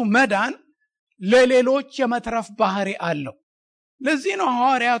የነሱ መዳን ለሌሎች የመትረፍ ባህሪ አለው። ለዚህ ነው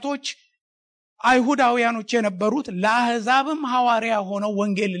ሐዋርያቶች አይሁዳውያኖች የነበሩት ለአሕዛብም ሐዋርያ ሆነው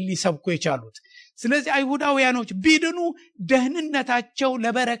ወንጌል ሊሰብኩ የቻሉት። ስለዚህ አይሁዳውያኖች ቢድኑ ደህንነታቸው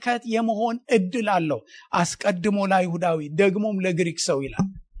ለበረከት የመሆን እድል አለው። አስቀድሞ ለአይሁዳዊ ደግሞም ለግሪክ ሰው ይላል።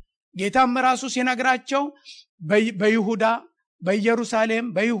 ጌታም ራሱ ሲነግራቸው በይሁዳ፣ በኢየሩሳሌም፣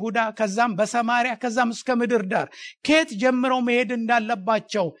 በይሁዳ ከዛም በሰማሪያ ከዛም እስከ ምድር ዳር ከየት ጀምረው መሄድ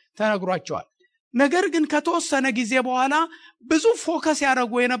እንዳለባቸው ተነግሯቸዋል። ነገር ግን ከተወሰነ ጊዜ በኋላ ብዙ ፎከስ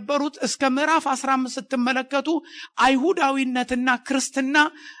ያደረጉ የነበሩት እስከ ምዕራፍ 15 ስትመለከቱ አይሁዳዊነትና ክርስትና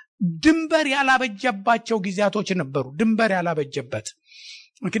ድንበር ያላበጀባቸው ጊዜያቶች ነበሩ። ድንበር ያላበጀበት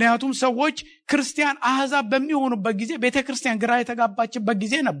ምክንያቱም ሰዎች ክርስቲያን አሕዛብ በሚሆኑበት ጊዜ ቤተክርስቲያን ግራ የተጋባችበት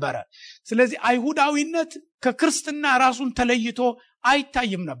ጊዜ ነበረ። ስለዚህ አይሁዳዊነት ከክርስትና ራሱን ተለይቶ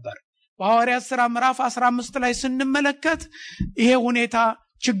አይታይም ነበር። በሐዋርያት ሥራ ምዕራፍ 15 ላይ ስንመለከት ይሄ ሁኔታ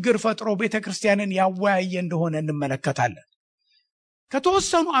ችግር ፈጥሮ ቤተክርስቲያንን ያወያየ እንደሆነ እንመለከታለን።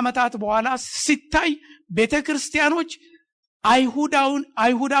 ከተወሰኑ ዓመታት በኋላ ሲታይ ቤተክርስቲያኖች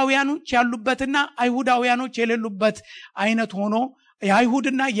አይሁዳውያኖች ያሉበትና አይሁዳውያኖች የሌሉበት አይነት ሆኖ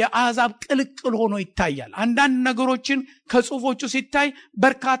የአይሁድና የአሕዛብ ቅልቅል ሆኖ ይታያል። አንዳንድ ነገሮችን ከጽሑፎቹ ሲታይ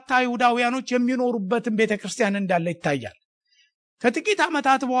በርካታ አይሁዳውያኖች የሚኖሩበትን ቤተክርስቲያን እንዳለ ይታያል። ከጥቂት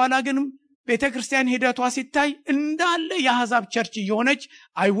ዓመታት በኋላ ግን ቤተክርስቲያን ሂደቷ ሲታይ እንዳለ የአሕዛብ ቸርች እየሆነች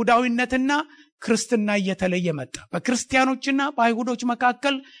አይሁዳዊነትና ክርስትና እየተለየ መጣ። በክርስቲያኖችና በአይሁዶች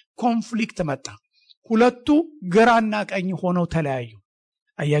መካከል ኮንፍሊክት መጣ። ሁለቱ ግራና ቀኝ ሆነው ተለያዩ።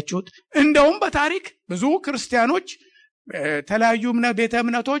 አያችሁት? እንደውም በታሪክ ብዙ ክርስቲያኖች ተለያዩ ቤተ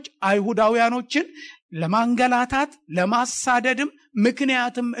እምነቶች አይሁዳውያኖችን ለማንገላታት ለማሳደድም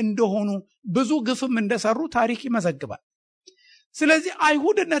ምክንያትም እንደሆኑ ብዙ ግፍም እንደሰሩ ታሪክ ይመዘግባል። ስለዚህ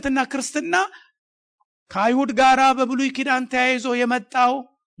አይሁድነትና ክርስትና ከአይሁድ ጋራ በብሉይ ኪዳን ተያይዞ የመጣው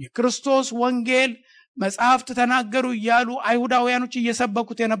የክርስቶስ ወንጌል መጽሐፍት ተናገሩ እያሉ አይሁዳውያኖች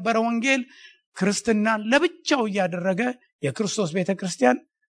እየሰበኩት የነበረ ወንጌል ክርስትናን ለብቻው እያደረገ የክርስቶስ ቤተክርስቲያን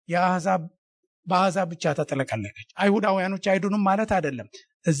በአሕዛብ ብቻ ተጠለቀለቀች። አይሁዳውያኖች አይድኑም ማለት አይደለም።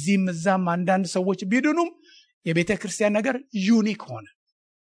 እዚህም እዛም አንዳንድ ሰዎች ቢድኑም የቤተክርስቲያን ነገር ዩኒክ ሆነ።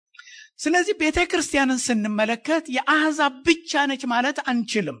 ስለዚህ ቤተክርስቲያንን ስንመለከት የአሕዛብ ብቻ ነች ማለት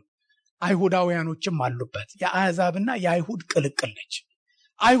አንችልም። አይሁዳውያኖችም አሉበት። የአሕዛብና የአይሁድ ቅልቅል ነች።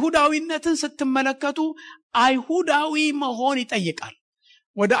 አይሁዳዊነትን ስትመለከቱ አይሁዳዊ መሆን ይጠይቃል።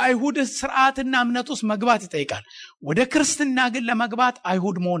 ወደ አይሁድ ስርዓትና እምነት ውስጥ መግባት ይጠይቃል። ወደ ክርስትና ግን ለመግባት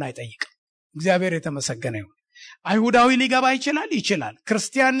አይሁድ መሆን አይጠይቅም። እግዚአብሔር የተመሰገነ ይሁን። አይሁዳዊ ሊገባ ይችላል።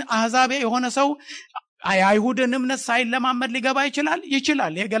 ክርስቲያን አሕዛብ የሆነ ሰው አይሁድን እምነት ሳይለማመድ ሊገባ ይችላል።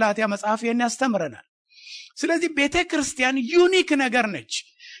 የገላትያ መጽሐፍ ይህን ያስተምረናል። ስለዚህ ቤተክርስቲያን ዩኒክ ነገር ነች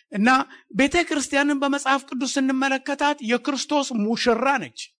እና ቤተክርስቲያንን በመጽሐፍ ቅዱስ ስንመለከታት የክርስቶስ ሙሽራ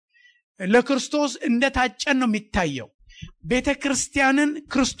ነች። ለክርስቶስ እንደታጨን ነው የሚታየው። ቤተክርስቲያንን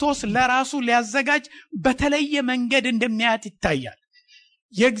ክርስቶስ ለራሱ ሊያዘጋጅ በተለየ መንገድ እንደሚያያት ይታያል።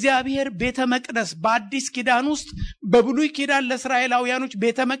 የእግዚአብሔር ቤተ መቅደስ በአዲስ ኪዳን ውስጥ በብሉይ ኪዳን ለእስራኤላውያኖች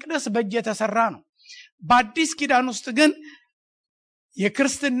ቤተ መቅደስ በእጅ የተሰራ ነው። በአዲስ ኪዳን ውስጥ ግን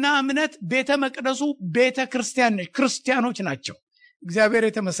የክርስትና እምነት ቤተ መቅደሱ ቤተ ክርስቲያን ነች። ክርስቲያኖች ናቸው። እግዚአብሔር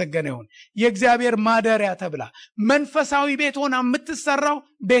የተመሰገነ ይሁን። የእግዚአብሔር ማደሪያ ተብላ መንፈሳዊ ቤት ሆና የምትሰራው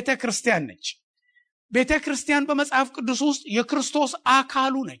ቤተ ክርስቲያን ነች። ቤተ ክርስቲያን በመጽሐፍ ቅዱስ ውስጥ የክርስቶስ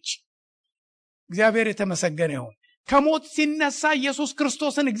አካሉ ነች። እግዚአብሔር የተመሰገነ ይሁን። ከሞት ሲነሳ ኢየሱስ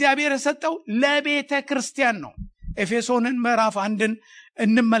ክርስቶስን እግዚአብሔር የሰጠው ለቤተ ክርስቲያን ነው። ኤፌሶንን ምዕራፍ 1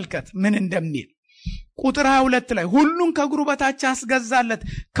 እንመልከት ምን እንደሚል። ቁጥር 22 ላይ ሁሉን ከእግሩ በታች አስገዛለት፣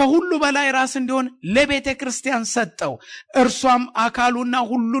 ከሁሉ በላይ ራስ እንዲሆን ለቤተ ክርስቲያን ሰጠው፣ እርሷም አካሉና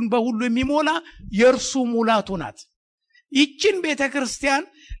ሁሉን በሁሉ የሚሞላ የእርሱ ሙላቱ ናት። ይችን ቤተ ክርስቲያን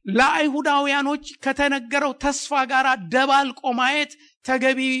ለአይሁዳውያኖች ከተነገረው ተስፋ ጋር ደባልቆ ማየት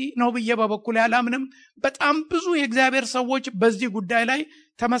ተገቢ ነው ብዬ በበኩል ያላምንም። በጣም ብዙ የእግዚአብሔር ሰዎች በዚህ ጉዳይ ላይ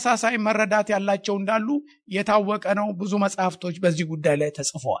ተመሳሳይ መረዳት ያላቸው እንዳሉ የታወቀ ነው። ብዙ መጽሐፍቶች በዚህ ጉዳይ ላይ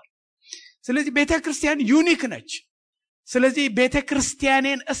ተጽፈዋል። ስለዚህ ቤተክርስቲያን ዩኒክ ነች። ስለዚህ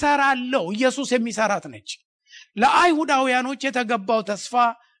ቤተክርስቲያኔን እሰራለሁ ኢየሱስ የሚሰራት ነች። ለአይሁዳውያኖች የተገባው ተስፋ፣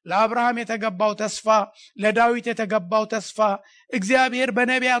 ለአብርሃም የተገባው ተስፋ፣ ለዳዊት የተገባው ተስፋ፣ እግዚአብሔር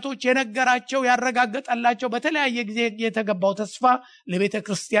በነቢያቶች የነገራቸው ያረጋገጠላቸው በተለያየ ጊዜ የተገባው ተስፋ ለቤተ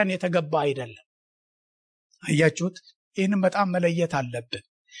ክርስቲያን የተገባ አይደለም። አያችሁት? ይህንም በጣም መለየት አለብን።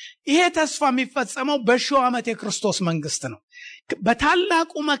 ይሄ ተስፋ የሚፈጸመው በሺው ዓመት የክርስቶስ መንግስት ነው።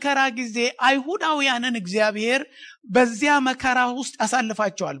 በታላቁ መከራ ጊዜ አይሁዳውያንን እግዚአብሔር በዚያ መከራ ውስጥ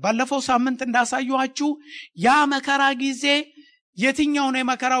ያሳልፋቸዋል። ባለፈው ሳምንት እንዳሳየኋችሁ ያ መከራ ጊዜ የትኛው ነው?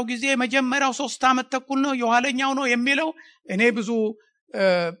 የመከራው ጊዜ መጀመሪያው 3 ዓመት ተኩል ነው የኋለኛው ነው የሚለው እኔ ብዙ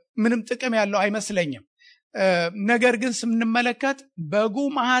ምንም ጥቅም ያለው አይመስለኝም። ነገር ግን ስንመለከት በጉ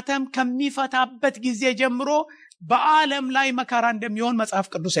ማህተም ከሚፈታበት ጊዜ ጀምሮ በዓለም ላይ መከራ እንደሚሆን መጽሐፍ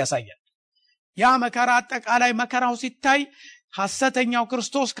ቅዱስ ያሳያል። ያ መከራ አጠቃላይ መከራው ሲታይ ሐሰተኛው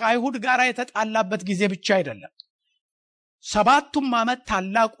ክርስቶስ ከአይሁድ ጋር የተጣላበት ጊዜ ብቻ አይደለም። 7ቱም ዓመት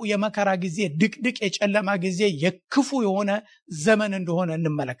ታላቁ የመከራ ጊዜ፣ ድቅድቅ የጨለማ ጊዜ፣ የክፉ የሆነ ዘመን እንደሆነ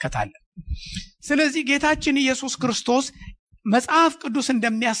እንመለከታለን። ስለዚህ ጌታችን ኢየሱስ ክርስቶስ መጽሐፍ ቅዱስ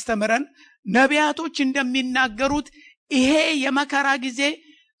እንደሚያስተምረን ነቢያቶች እንደሚናገሩት ይሄ የመከራ ጊዜ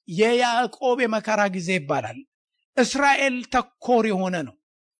የያዕቆብ የመከራ ጊዜ ይባላል። እስራኤል ተኮር የሆነ ነው።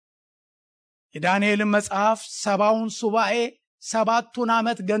 የዳንኤልን መጽሐፍ 70ውን ሱባኤ 7ቱን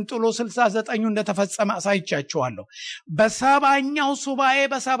ዓመት ገንጥሎ 69ኙ እንደተፈጸመ አሳይቻችኋለሁ። በ70ኛው ሱባኤ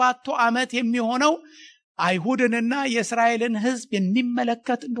በ7ቱ ዓመት የሚሆነው አይሁድንና የእስራኤልን ሕዝብ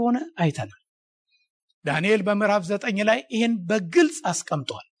የሚመለከት እንደሆነ አይተናል። ዳንኤል በምዕራፍ 9 ላይ ይህን በግልጽ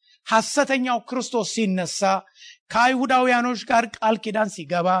አስቀምጧል። ሐሰተኛው ክርስቶስ ሲነሳ ከአይሁዳውያኖች ጋር ቃል ኪዳን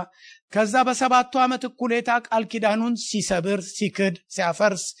ሲገባ ከዛ በ7ቱ ዓመት እኩሌታ ቃል ኪዳኑን ሲሰብር፣ ሲክድ፣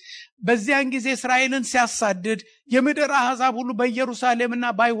 ሲያፈርስ በዚያን ጊዜ እስራኤልን ሲያሳድድ የምድር አሕዛብ ሁሉ በኢየሩሳሌምና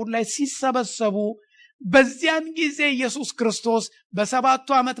በአይሁድ ላይ ሲሰበሰቡ በዚያን ጊዜ ኢየሱስ ክርስቶስ በ7ቱ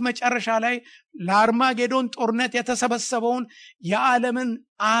ዓመት መጨረሻ ላይ ለአርማጌዶን ጦርነት የተሰበሰበውን የዓለምን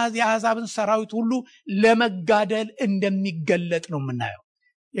የአሕዛብን ሰራዊት ሁሉ ለመጋደል እንደሚገለጥ ነው የምናየው።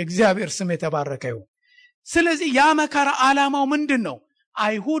 የእግዚአብሔር ስም የተባረከ ይሁን። ስለዚህ ያ መከራ ዓላማው ምንድን ነው?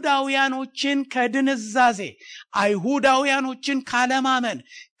 አይሁዳውያኖችን ከድንዛዜ፣ አይሁዳውያኖችን ካለማመን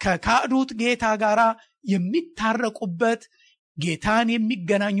ከካዱት ጌታ ጋር የሚታረቁበት፣ ጌታን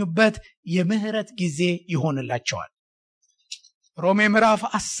የሚገናኙበት የምህረት ጊዜ ይሆንላቸዋል። ሮሜ ምዕራፍ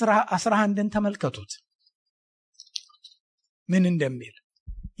 11ን ተመልከቱት ምን እንደሚል።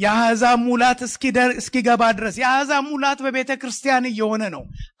 የአሕዛብ ሙላት እስኪገባ ድረስ የአሕዛብ ሙላት በቤተ ክርስቲያን እየሆነ ነው።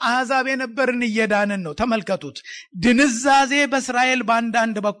 አሕዛብ የነበርን እየዳንን ነው። ተመልከቱት። ድንዛዜ በእስራኤል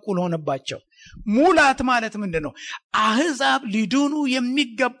በአንዳንድ በኩል ሆነባቸው። ሙላት ማለት ምንድን ነው? አሕዛብ ሊድኑ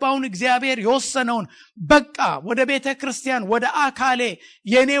የሚገባውን እግዚአብሔር የወሰነውን በቃ ወደ ቤተ ክርስቲያን ወደ አካሌ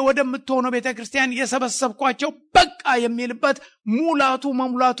የኔ ወደምትሆነው ቤተ ክርስቲያን የሰበሰብኳቸው በቃ የሚልበት ሙላቱ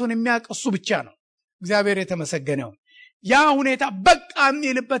መሙላቱን የሚያቀሱ ብቻ ነው። እግዚአብሔር የተመሰገነው። ያ ሁኔታ በቃ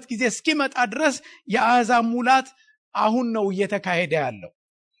የሚልበት ጊዜ እስኪመጣ ድረስ የአሕዛብ ሙላት አሁን ነው እየተካሄደ ያለው።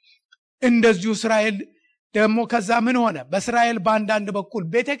 እንደዚሁ እስራኤል ደግሞ ከዛ ምን ሆነ? በእስራኤል በአንዳንድ በኩል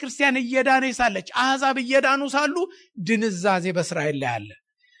ቤተ ክርስቲያን እየዳነ ሳለች አሕዛብ እየዳኑ ሳሉ ድንዛዜ በእስራኤል ላይ አለ።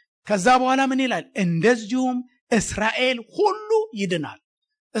 ከዛ በኋላ ምን ይላል? እንደዚሁም እስራኤል ሁሉ ይድናል።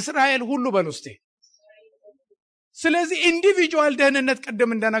 እስራኤል ሁሉ በሉስቴ። ስለዚህ ኢንዲቪጁዋል ደህንነት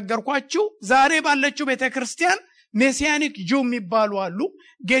ቅድም እንደነገርኳችሁ ዛሬ ባለችው ቤተ ክርስቲያን ሜሲያኒክ ጁ የሚባሉ አሉ።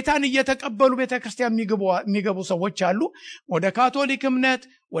 ጌታን እየተቀበሉ ቤተ ክርስቲያን የሚገቡ ሰዎች አሉ። ወደ ካቶሊክ እምነት፣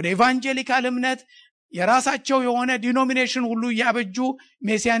 ወደ ኢቫንጀሊካል እምነት የራሳቸው የሆነ ዲኖሚኔሽን ሁሉ እያበጁ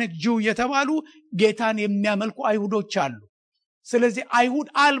ሜሲያኒክ ጁ እየተባሉ ጌታን የሚያመልኩ አይሁዶች አሉ። ስለዚህ አይሁድ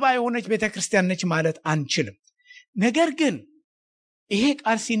አልባ የሆነች ቤተ ክርስቲያን ነች ማለት አንችልም። ነገር ግን ይሄ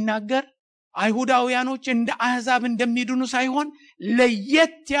ቃል ሲናገር አይሁዳውያኖች እንደ አሕዛብ እንደሚድኑ ሳይሆን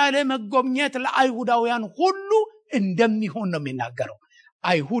ለየት ያለ መጎብኘት ለአይሁዳውያን ሁሉ እንደሚሆን ነው የሚናገረው።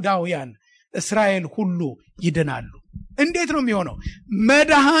 አይሁዳውያን እስራኤል ሁሉ ይድናሉ። እንዴት ነው የሚሆነው?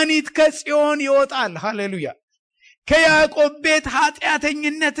 መድኃኒት ከጽዮን ይወጣል። ሃሌሉያ። ከያዕቆብ ቤት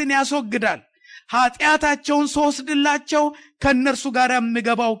ኃጢአተኝነትን ያስወግዳል። ኃጢአታቸውን ስወስድላቸው ከእነርሱ ጋር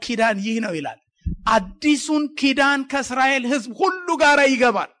የምገባው ኪዳን ይህ ነው ይላል። አዲሱን ኪዳን ከእስራኤል ሕዝብ ሁሉ ጋር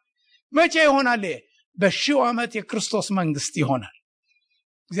ይገባል። መቼ ይሆናል? በሺው ዓመት የክርስቶስ መንግስት ይሆናል።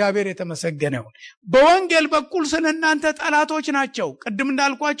 እግዚአብሔር የተመሰገነ ይሁን። በወንጌል በኩል ስለ እናንተ ጠላቶች ናቸው። ቅድም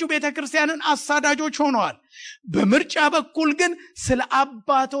እንዳልኳችሁ ቤተ ክርስቲያንን አሳዳጆች ሆነዋል። በምርጫ በኩል ግን ስለ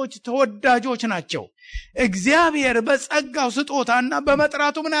አባቶች ተወዳጆች ናቸው። እግዚአብሔር በጸጋው ስጦታና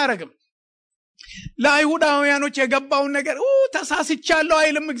በመጥራቱ ምን አያረግም? ለአይሁዳውያኖች የገባውን ነገር ተሳስቻለሁ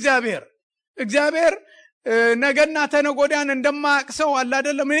አይልም። እግዚአብሔር ነገና ተነጎዳን እንደማያቅሰው አለ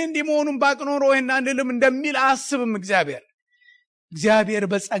አይደለም። እኔ እንዲህ መሆኑን ባቅ ኖሮ ይሄን አንልም እንደሚል አያስብም። እግዚአብሔር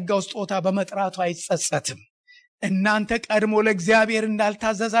በጸጋው ስጦታ በመጥራቱ አይጸጸትም። እናንተ ቀድሞ ለእግዚአብሔር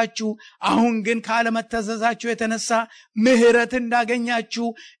እንዳልታዘዛችሁ አሁን ግን ካለመታዘዛችሁ የተነሳ ምሕረት እንዳገኛችሁ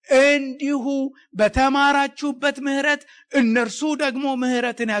እንዲሁ በተማራችሁበት ምሕረት እነርሱ ደግሞ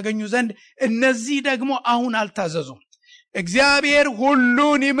ምሕረትን ያገኙ ዘንድ እነዚህ ደግሞ አሁን አልታዘዙም። እግዚአብሔር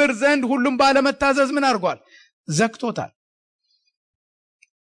ሁሉን ይምር ዘንድ ሁሉም ባለመታዘዝ ምን አድርጓል? ዘግቶታል።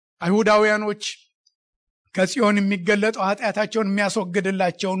 አይሁዳውያኖች ከጽዮን የሚገለጠው ኃጢአታቸውን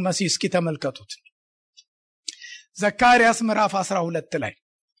የሚያስወግድላቸውን መሲህ እስኪ ተመልከቱት። ዘካርያስ ምዕራፍ 12 ላይ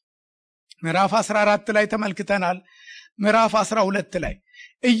ምዕራፍ 14 ላይ ተመልክተናል። ምዕራፍ 12 ላይ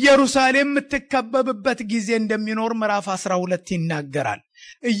ኢየሩሳሌም የምትከበብበት ጊዜ እንደሚኖር ምዕራፍ 12 ይናገራል።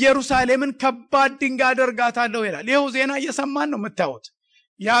 ኢየሩሳሌምን ከባድ ድንጋይ አደርጋታለሁ ይላል። ይኸው ዜና እየሰማን ነው የምታዩት።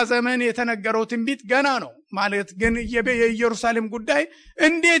 ያ ዘመን የተነገረው ትንቢት ገና ነው ማለት ግን የኢየሩሳሌም ጉዳይ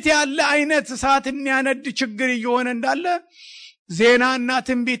እንዴት ያለ አይነት እሳት የሚያነድ ችግር እየሆነ እንዳለ ዜናና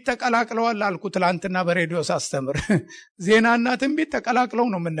ትንቢት ተቀላቅለዋል አልኩ ትላንትና በሬዲዮ ሳስተምር። ዜናና ትንቢት ተቀላቅለው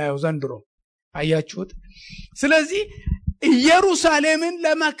ነው የምናየው ዘንድሮ። አያችሁት? ስለዚህ ኢየሩሳሌምን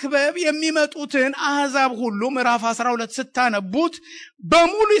ለመክበብ የሚመጡትን አሕዛብ ሁሉ ምዕራፍ 12 ስታነቡት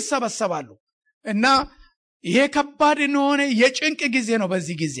በሙሉ ይሰበሰባሉ እና ይሄ ከባድ የሆነ የጭንቅ ጊዜ ነው።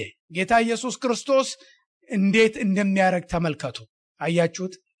 በዚህ ጊዜ ጌታ ኢየሱስ ክርስቶስ እንዴት እንደሚያረግ ተመልከቱ።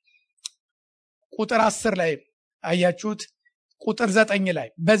 አያችሁት? ቁጥር 10 ላይ አያችሁት? ቁጥር 9 ላይ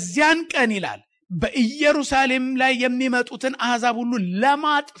በዚያን ቀን ይላል በኢየሩሳሌም ላይ የሚመጡትን አሕዛብ ሁሉ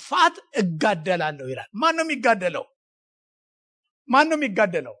ለማጥፋት እጋደላለሁ ይላል። ማን ነው የሚጋደለው? ማን ነው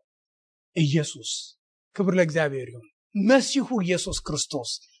የሚጋደለው? ኢየሱስ። ክብር ለእግዚአብሔር ይሁን። መሲሁ ኢየሱስ ክርስቶስ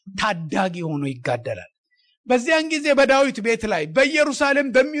ታዳጊ ሆኖ ይጋደላል። በዚያን ጊዜ በዳዊት ቤት ላይ በኢየሩሳሌም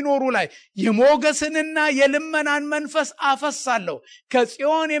በሚኖሩ ላይ የሞገስንና የልመናን መንፈስ አፈሳለሁ።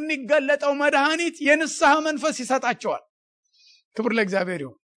 ከጽዮን የሚገለጠው መድኃኒት የንስሐ መንፈስ ይሰጣቸዋል። ክብር ለእግዚአብሔር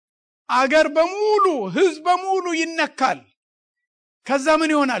ይሁን። አገር በሙሉ ሕዝብ በሙሉ ይነካል። ከዛ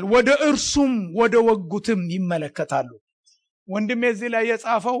ምን ይሆናል? ወደ እርሱም ወደ ወጉትም ይመለከታሉ። ወንድሜ እዚህ ላይ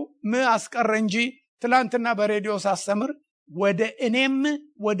የጻፈው አስቀረ እንጂ ትላንትና በሬዲዮ ሳስተምር ወደ እኔም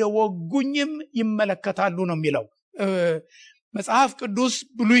ወደ ወጉኝም ይመለከታሉ ነው የሚለው። መጽሐፍ ቅዱስ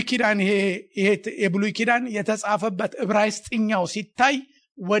ብሉይ ኪዳን ይሄ የብሉይ ኪዳን የተጻፈበት ዕብራይስጥኛው ሲታይ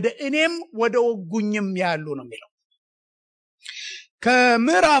ወደ እኔም ወደ ወጉኝም ያሉ ነው የሚለው።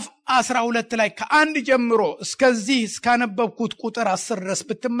 ከምዕራፍ 12 ላይ ከአንድ ጀምሮ እስከዚህ እስካነበብኩት ቁጥር 10 ድረስ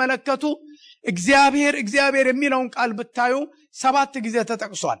ብትመለከቱ እግዚአብሔር እግዚአብሔር የሚለውን ቃል ብታዩ 7 ጊዜ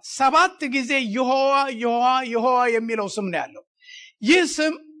ተጠቅሷል። 7 ጊዜ ይሖዋ ይሖዋ ይሖዋ የሚለው ስም ነው ያለው። ይህ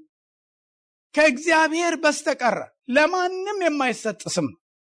ስም ከእግዚአብሔር በስተቀር ለማንም የማይሰጥ ስም ነው።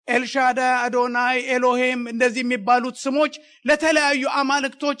 ኤልሻዳይ፣ አዶናይ፣ ኤሎሄም እንደዚህ የሚባሉት ስሞች ለተለያዩ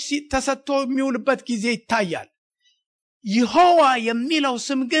አማልክቶች ተሰጥቶ የሚውልበት ጊዜ ይታያል። ይሖዋ የሚለው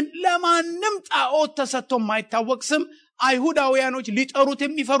ስም ግን ለማንም ጣዖት ተሰጥቶ የማይታወቅ ስም፣ አይሁዳውያኖች ሊጠሩት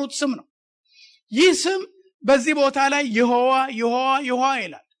የሚፈሩት ስም ነው። ይህ ስም በዚህ ቦታ ላይ ይሖዋ ይሖዋ ይሖዋ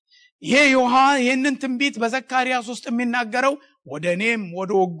ይላል። ይሄ ይሖዋ ይህንን ትንቢት በዘካርያስ ውስጥ የሚናገረው ወደ እኔም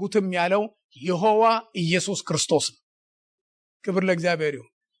ወደ ወጉትም ያለው ይሖዋ ኢየሱስ ክርስቶስ ነው። ክብር ለእግዚአብሔር ይሁን።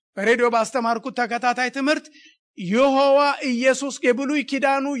 በሬዲዮ ባስተማርኩት ተከታታይ ትምህርት ይሖዋ ኢየሱስ የብሉይ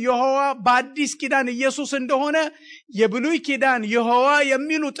ኪዳኑ ይሖዋ በአዲስ ኪዳን ኢየሱስ እንደሆነ የብሉይ ኪዳን ይሖዋ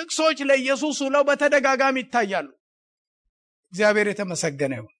የሚሉ ጥቅሶች ለኢየሱስ ውለው በተደጋጋሚ ይታያሉ። እግዚአብሔር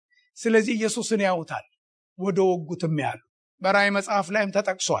የተመሰገነ ይሁን። ስለዚህ ኢየሱስን ያዩታል፣ ወደ ወጉትም ያሉ። በራእይ መጽሐፍ ላይም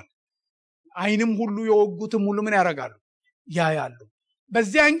ተጠቅሷል። ዓይንም ሁሉ የወጉትም ሁሉ ምን ያደርጋሉ? ያያሉ።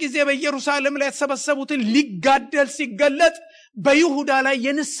 በዚያን ጊዜ በኢየሩሳሌም ላይ የተሰበሰቡትን ሊጋደል ሲገለጥ በይሁዳ ላይ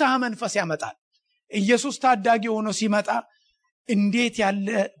የንስሐ መንፈስ ያመጣል። ኢየሱስ ታዳጊ ሆኖ ሲመጣ እንዴት ያለ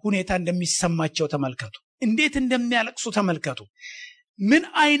ሁኔታ እንደሚሰማቸው ተመልከቱ። እንዴት እንደሚያለቅሱ ተመልከቱ። ምን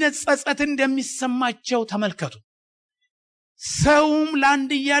አይነት ጸጸት እንደሚሰማቸው ተመልከቱ። ሰውም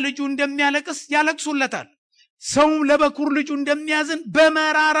ለአንድያ ልጁ እንደሚያለቅስ ያለቅሱለታል። ሰውም ለበኩር ልጁ እንደሚያዝን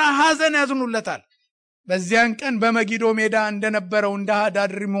በመራራ ሐዘን ያዝኑለታል። በዚያን ቀን በመጊዶ ሜዳ እንደነበረው እንደ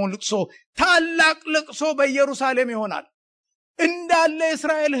ሃዳድሪሞን ልቅሶ ታላቅ ልቅሶ በኢየሩሳሌም ይሆናል። እንዳለ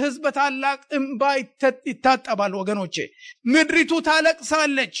እስራኤል ሕዝብ ታላቅ እንባ ይታጠባል። ወገኖቼ ምድሪቱ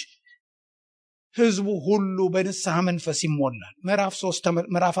ታለቅሳለች። ሕዝቡ ሁሉ በንስሐ መንፈስ ይሞላል።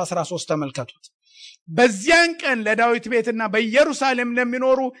 ምዕራፍ 13 ተመልከቱት። በዚያን ቀን ለዳዊት ቤትና በኢየሩሳሌም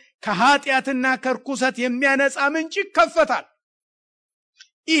ለሚኖሩ ከኃጢአትና ከርኩሰት የሚያነጻ ምንጭ ይከፈታል።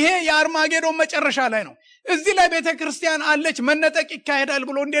 ይሄ የአርማጌዶን መጨረሻ ላይ ነው። እዚህ ላይ ቤተክርስቲያን አለች፣ መነጠቅ ይካሄዳል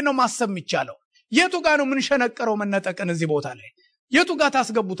ብሎ እንዴት ነው ማሰብ የሚቻለው? የቱ ጋር ነው የምንሸነቀረው መነጠቅን? እዚህ ቦታ ላይ የቱ ጋር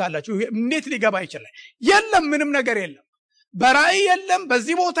ታስገቡታላችሁ? እንዴት ሊገባ ይችላል? የለም፣ ምንም ነገር የለም። በራእይ የለም፣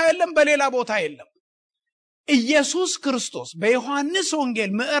 በዚህ ቦታ የለም፣ በሌላ ቦታ የለም። ኢየሱስ ክርስቶስ በዮሐንስ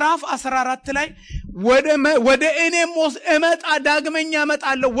ወንጌል ምዕራፍ 14 ላይ ወደ እኔም ዳግመኛ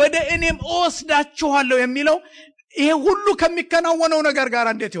እመጣለሁ፣ ወደ እኔም እወስዳችኋለሁ የሚለው ይሄ ሁሉ ከሚከናወነው ነገር ጋር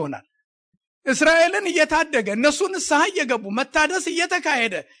እንዴት ይሆናል? እስራኤልን እየታደገ እነሱ ንስሐ እየገቡ መታደስ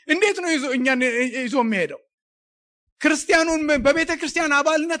እየተካሄደ እንዴት ነው እኛን ይዞ የሚሄደው? ክርስቲያኑን በቤተ ክርስቲያን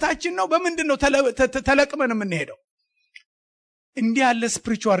አባልነታችን ነው በምንድነው ተለቅመን የምንሄደው? እንዲህ ያለ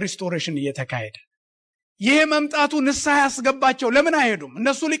ስፒሪቹዋል ሪስቶሬሽን እየተካሄደ ይሄ መምጣቱ ንስሐ ያስገባቸው ለምን አይሄዱም?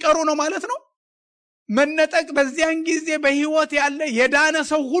 እነሱ ሊቀሩ ነው ማለት ነው? መነጠቅ በዚያን ጊዜ በህይወት ያለ የዳነ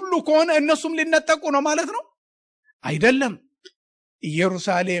ሰው ሁሉ ከሆነ እነሱም ሊነጠቁ ነው ማለት ነው? አይደለም።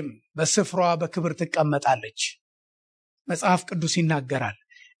 ኢየሩሳሌም በስፍራዋ በክብር ትቀመጣለች። መጽሐፍ ቅዱስ ይናገራል።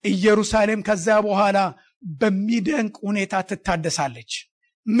 ኢየሩሳሌም ከዛ በኋላ በሚደንቅ ሁኔታ ትታደሳለች።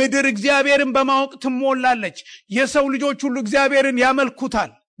 ምድር እግዚአብሔርን በማወቅ ትሞላለች። የሰው ልጆች ሁሉ እግዚአብሔርን ያመልኩታል።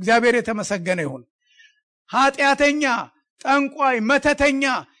 እግዚአብሔር የተመሰገነ ይሁን። ኃጢአተኛ፣ ጠንቋይ፣ መተተኛ፣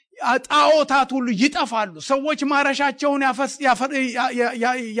 ጣዖታት ሁሉ ይጠፋሉ። ሰዎች ማረሻቸውን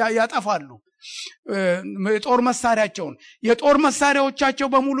ያጠፋሉ። የጦር መሳሪያዎቻቸው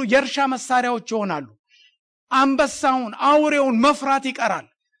በሙሉ የእርሻ መሳሪያዎች ይሆናሉ። አንበሳውን፣ አውሬውን መፍራት ይቀራል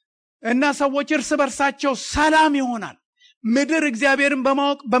እና ሰዎች እርስ በርሳቸው ሰላም ይሆናል። ምድር እግዚአብሔርን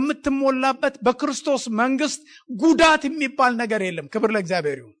በማወቅ በምትሞላበት በክርስቶስ መንግስት ጉዳት የሚባል ነገር የለም። ክብር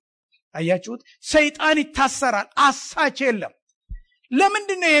ለእግዚአብሔር ይሁን። አያችሁት? ሰይጣን ይታሰራል። አሳች የለም።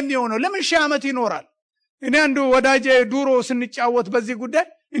 ለምንድነው የሚሆነው? ለምን ሺህ ዓመት ይኖራል? እኔ አንዱ ወዳጄ ዱሮ ስንጫወት በዚህ ጉዳይ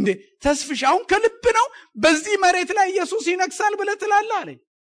እንዴ ተስፍሽ አሁን ከልብ ነው በዚህ መሬት ላይ ኢየሱስ ይነግሳል ብለህ ትላለህ አለኝ።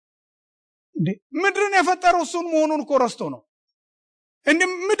 እንዴ ምድርን የፈጠረው እሱን መሆኑን እኮ ረስቶ ነው። እንዴ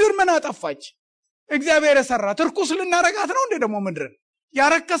ምድር ምን አጠፋች? እግዚአብሔር የሰራት ርኩስ ልናረጋት ነው እንዴ? ደግሞ ምድርን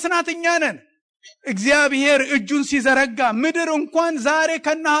ያረከስናት እኛ ነን። እግዚአብሔር እጁን ሲዘረጋ ምድር እንኳን ዛሬ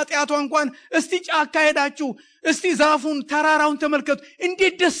ከነ ኃጢአቷ እንኳን እስቲ ጫካ ሄዳችሁ እስቲ ዛፉን ተራራውን ተመልከቱ፣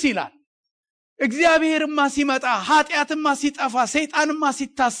 እንዴት ደስ ይላል። እግዚአብሔርማ ሲመጣ፣ ኃጢአትማ ሲጠፋ፣ ሰይጣንማ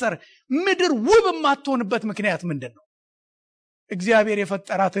ሲታሰር ምድር ውብ የማትሆንበት ምክንያት ምንድን ነው? እግዚአብሔር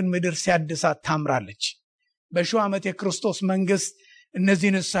የፈጠራትን ምድር ሲያድሳት ታምራለች። በሺው ዓመት የክርስቶስ መንግስት እነዚህ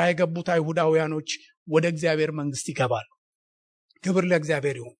ንስሐ የገቡት አይሁዳውያኖች ወደ እግዚአብሔር መንግስት ይገባሉ። ክብር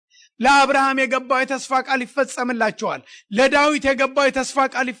ለእግዚአብሔር ይሁን። ለአብርሃም የገባው የተስፋ ቃል ይፈጸምላቸዋል። ለዳዊት የገባው የተስፋ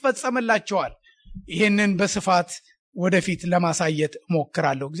ቃል ይፈጸምላቸዋል። ይህንን በስፋት ወደፊት ለማሳየት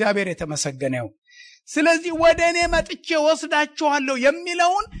ሞክራለሁ። እግዚአብሔር የተመሰገነ ይሁን። ስለዚህ ወደ እኔ መጥቼ ወስዳችኋለሁ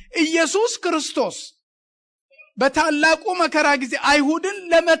የሚለውን ኢየሱስ ክርስቶስ በታላቁ መከራ ጊዜ አይሁድን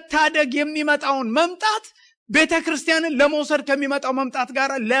ለመታደግ የሚመጣውን መምጣት ቤተ ክርስቲያንን ለመውሰድ ከሚመጣው መምጣት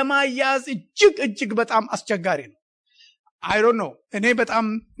ጋር ለማያዝ እጅግ በጣም አስቸጋሪ ነው። ኖ እኔ በጣም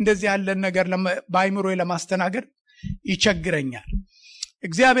እንደዚህ ያለን ነገር በአይምሮዬ ለማስተናገድ ይቸግረኛል።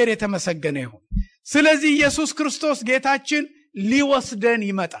 እግዚአብሔር የተመሰገነ ይሁን። ስለዚህ ኢየሱስ ክርስቶስ ጌታችን ሊወስደን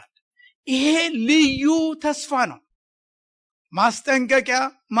ይመጣል። ይሄ ልዩ ተስፋ ነው።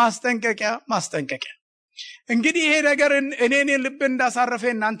 ማስጠንቀቂያ። እንግዲህ ይሄ ነገር እኔን ልብ እንዳሳረፈ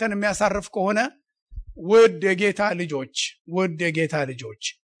እናንተን የሚያሳርፍ ከሆነ ውድ የጌታ ልጆች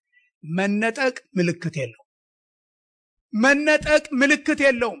መነጠቅ ምልክት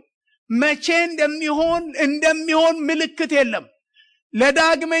የለውም። መቼ እንደሚሆን ምልክት የለም።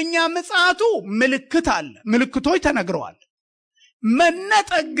 ለዳግመኛ ምጽአቱ ምልክት አለ። ምልክቶች ተነግረዋል።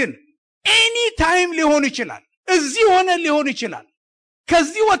 መነጠቅ ግን ኤኒ ታይም ሊሆን ይችላል። እዚህ ሆነ ሊሆን ይችላል።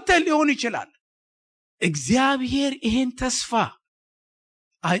 ከዚህ ወጥተህ ሊሆን ይችላል። እግዚአብሔር ይሄን ተስፋ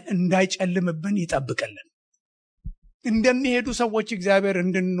እንዳይጨልምብን ይጠብቅልን። እንደሚሄዱ ሰዎች እግዚአብሔር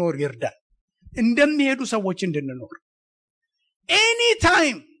እንድንኖር ይርዳል። እንደሚሄዱ ሰዎች እንድንኖር ኤኒ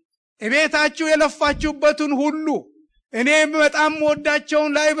ታይም እቤታችሁ የለፋችሁበትን ሁሉ እኔ በጣም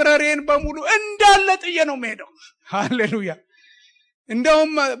ወዳቸውን ላይብረሪን በሙሉ እንዳለ ጥዬ ነው የምሄደው። ሃሌሉያ።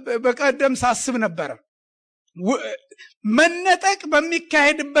 እንደውም በቀደም ሳስብ ነበር መነጠቅ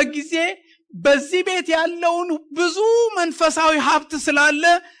በሚካሄድበት ጊዜ በዚህ ቤት ያለውን ብዙ መንፈሳዊ ሀብት ስላለ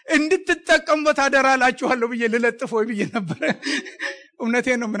እንድትጠቀሙበት አደራላችኋለሁ ብዬ ልለጥፍ ወይ ብዬ ነበር።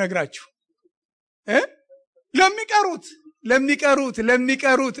 እውነቴን ነው የምነግራችሁ።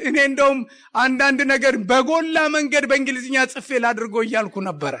 ለሚቀሩት እኔ እንደውም አንዳንድ ነገር በጎላ መንገድ በእንግሊዝኛ ጽፌ ላድርጎ እያልኩ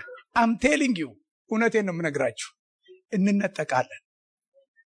ነበረ። I'm telling you እውነቴን ነው የምነግራችሁ። እንነጠቃለን።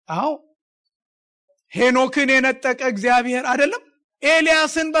 አዎ ሄኖክን የነጠቀ እግዚአብሔር አይደለም?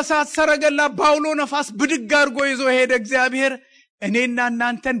 ኤልያስን በሳት ሰረገላ ባውሎ ነፋስ ብድግ አድርጎ ይዞ ሄደ እግዚአብሔር። እኔና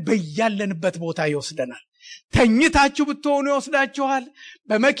እናንተን በያለንበት ቦታ ይወስደናል። ተኝታችሁ ብትሆኑ ይወስዳችኋል።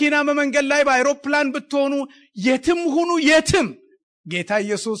 በመኪና በመንገድ ላይ በአይሮፕላን ብትሆኑ የትም ሁኑ የትም ጌታ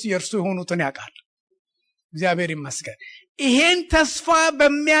ኢየሱስ የእርሱ የሆኑትን ያውቃል። እግዚአብሔር ይመስገን። ይሄን ተስፋ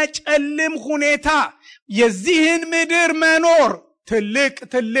በሚያጨልም ሁኔታ የዚህን ምድር መኖር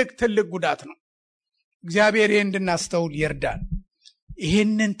ትልቅ ጉዳት ነው። እግዚአብሔር ይሄን እንድናስተውል ይርዳል።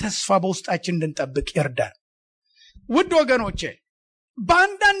 ይሄንን ተስፋ በውስጣችን እንድንጠብቅ ይርዳል። ውድ ወገኖቼ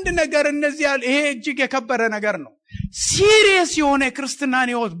በአንዳንድ ነገር እነዚህ ይሄ እጅግ የከበረ ነገር ነው። ሲሪየስ የሆነ ክርስትናን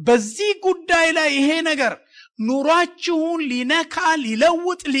ሕይወት በዚህ ጉዳይ ላይ ይሄ ነገር ኑሯችሁን ሊነካ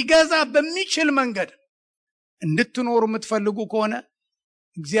ሊለውጥ ሊገዛ በሚችል መንገድ እንድትኖሩ የምትፈልጉ ከሆነ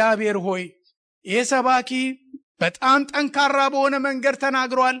እግዚአብሔር ሆይ ይሄ ሰባኪ በጣም ጠንካራ በሆነ መንገድ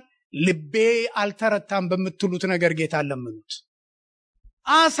ተናግሯል፣ ልቤ አልተረታም በምትሉት ነገር ጌታ ለምኑት።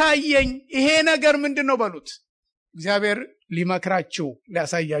 አሳየኝ ይሄ ነገር ምንድነው በሉት። እግዚአብሔር ሊመክራችሁ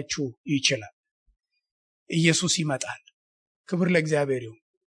ሊያሳያችሁ ይችላል። ኢየሱስ ይመጣል። ክብር ለእግዚአብሔር ይሁን።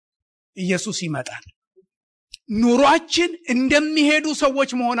 ኢየሱስ ይመጣል። ኑሯችን እንደሚሄዱ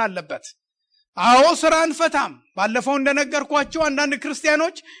ሰዎች መሆን አለበት። አዎ ስራ አንፈታም። ባለፈው እንደነገርኳችሁ አንዳንድ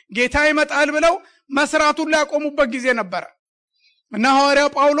ክርስቲያኖች ጌታ ይመጣል ብለው መስራቱን ሊያቆሙበት ጊዜ ነበር እና ሐዋርያው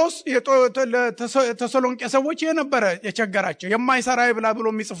ጳውሎስ ተሰሎንቄ ሰዎች የነበረ የቸገራቸው የማይሰራ ይብላ ብሎ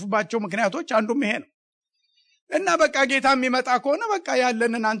የሚጽፉባቸው ምክንያቶች አንዱም ይሄ ነው። እና በቃ ጌታ የሚመጣ ከሆነ በቃ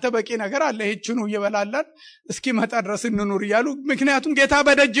ያለንን አንተ በቂ ነገር አለ ይህችኑ እየበላለን እስኪመጣ ድረስ እንኑር እያሉ፣ ምክንያቱም ጌታ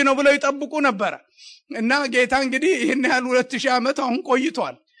በደጅ ነው ብለው ይጠብቁ ነበር። እና ጌታ እንግዲህ ይህን ያህል 2000 ዓመት አሁን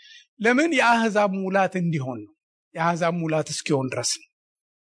ቆይቷል። ለምን? የአሕዛብ ሙላት እንዲሆን ነው። የአሕዛብ ሙላት እስኪሆን ድረስ ነው።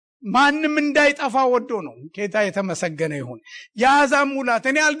 ማንም እንዳይጠፋ ወዶ ነው። ጌታ የተመሰገነ ይሁን። የአሕዛብ ሙላት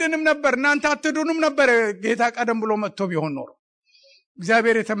እኔ አልድንም ነበር እናንተ አትድኑም ነበር ጌታ ቀደም ብሎ መጥቶ ቢሆን ኖሮ።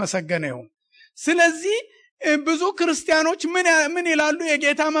 እግዚአብሔር የተመሰገነ ይሁን። ስለዚህ ብዙ ክርስቲያኖች ምን ይላሉ?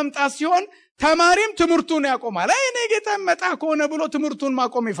 የጌታ መምጣት ሲሆን ተማሪም ትምህርቱን ያቆማል። እኔ ጌታ መጣ ከሆነ ብሎ ትምህርቱን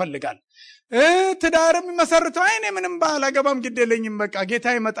ማቆም ይፈልጋል። ትዳርም መሰርተው እኔ ምንም ባላገባም ግዴለኝም በቃ ጌታ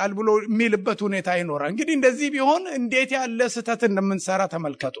ይመጣል ብሎ የሚልበት ሁኔታ ይኖራል። እንግዲህ እንደዚህ ቢሆን እንዴት ያለ ስህተት እንደምንሰራ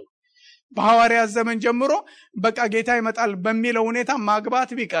ተመልከቱ። በሐዋርያት ዘመን ጀምሮ በቃ ጌታ ይመጣል በሚለው ሁኔታ ማግባት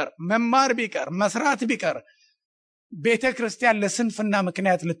ቢቀር መማር ቢቀር መስራት ቢቀር ቤተክርስቲያን ለስንፍና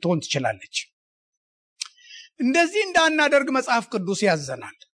ምክንያት ልትሆን ትችላለች። እንደዚህ እንዳናደርግ መጽሐፍ ቅዱስ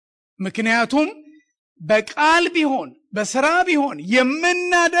ያዘናል። ምክንያቱም በቃል ቢሆን በሥራ ቢሆን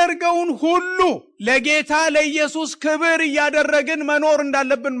የምናደርገውን ሁሉ ለጌታ ለኢየሱስ ክብር እያደረግን መኖር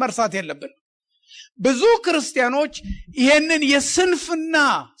እንዳለብን መርሳት የለብን። ብዙ ክርስቲያኖች ይህንን የስንፍና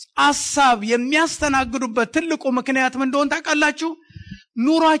ሐሳብ የሚያስተናግዱበት ትልቁ ምክንያት ምን እንደሆነ ታውቃላችሁ?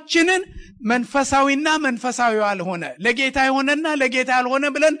 ኑሯችንን መንፈሳዊና መንፈሳዊ ያልሆነ ለጌታ የሆነና ለጌታ ያልሆነ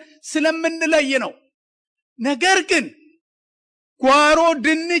ብለን ስለምንለይ ነው። ነገር ግን ጓሮ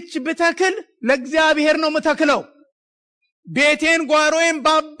ድንች ብተክል ለእግዚአብሔር ነው ምተክለው። ቤቴን ጓሮዬን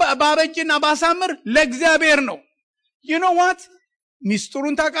ባበጅና ባሳምር ለእግዚአብሔር ነው። you know what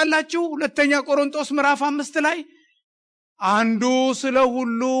ሚስጥሩን ታውቃላችሁ? ሁለተኛ ቆሮንቶስ ምዕራፍ 5 ላይ አንዱ ስለ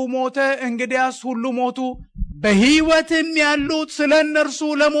ሁሉ ሞተ፣ እንግዲያስ ሁሉ ሞቱ፣ በሕይወትም ያሉት ስለ እነርሱ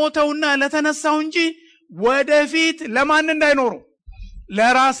ለሞተውና ለተነሳው እንጂ ወደፊት ለማን እንዳይኖሩ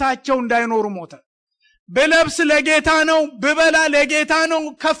ለራሳቸው እንዳይኖሩ ሞተ። ብለብስ ለጌታ ነው፣ ብበላ ለጌታ ነው፣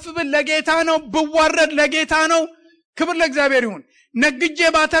 ከፍ ብል ለጌታ ነው፣ ብዋረድ ለጌታ ነው። ክብር ለእግዚአብሔር ይሁን። ነግጄ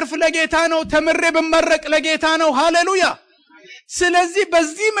ባተርፍ ለጌታ ነው፣ ተምሬ ብመረቅ ለጌታ ነው። ሃሌሉያ። ስለዚህ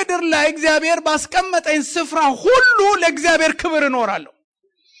በዚህ ምድር ላይ እግዚአብሔር ባስቀመጠኝ ስፍራ ሁሉ ለእግዚአብሔር ክብር እኖራለሁ።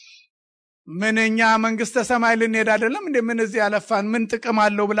 ምንኛ መንግስተ ሰማይ ልንሄድ አይደለም እንዴ? ምን እዚህ ያለፋን ምን ጥቅም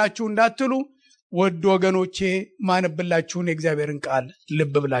አለው ብላችሁ እንዳትሉ ወድ ወገኖቼ፣ ማንብላችሁን የእግዚአብሔርን ቃል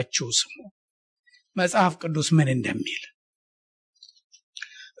ልብ ብላችሁ ስሙ። መጽሐፍ ቅዱስ ምን እንደሚል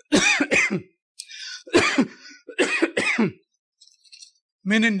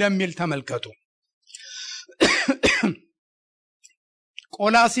ምን እንደሚል ተመልከቱ።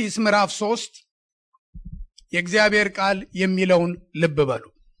 ቆላስይስ ምዕራፍ 3 የእግዚአብሔር ቃል የሚለውን ልብ በሉ።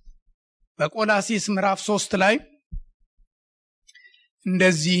 በቆላስይስ ምዕራፍ 3 ላይ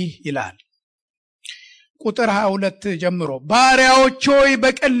እንደዚህ ይላል። ቁጥር 22 ጀምሮ ባሪያዎች ሆይ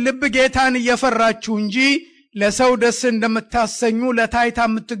በቅን ልብ ጌታን እየፈራችሁ እንጂ ለሰው ደስ እንደምታሰኙ ለታይታ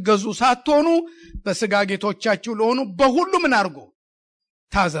የምትገዙ ሳትሆኑ በሥጋ ጌቶቻችሁ ለሆኑ በሁሉ ምን አድርጉ?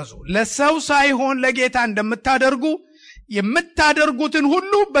 ታዘዙ። ለሰው ሳይሆን ለጌታ እንደምታደርጉ የምታደርጉትን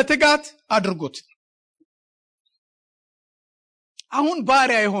ሁሉ በትጋት አድርጉት። አሁን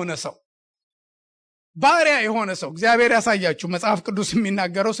ባሪያ የሆነ ሰው እግዚአብሔር ያሳያችሁ። መጽሐፍ ቅዱስ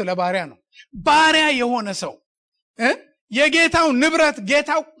የሚናገረው ስለ ባሪያ ነው። ባሪያ የሆነ ሰው የጌታው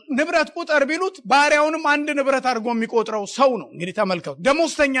ንብረት ቁጥር ቢሉት ባሪያውንም አንድ ንብረት አድርጎ የሚቆጥረው ሰው ነው። እንግዲህ ተመልከቱ፣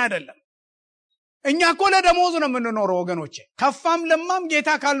 ደሞዝተኛ አይደለም። እኛ እኮ ለደሞዝ ነው የምንኖረው ወገኖቼ። ከፋም ለማም ጌታ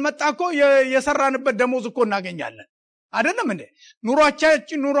ካልመጣ እኮ የሰራንበት ደሞዝ እኮ እናገኛለን አይደለም እንዴ?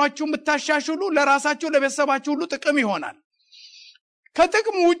 ኑሯችሁ የምታሻሽሉ ለራሳችሁ ለቤተሰባችሁ ሁሉ ጥቅም ይሆናል።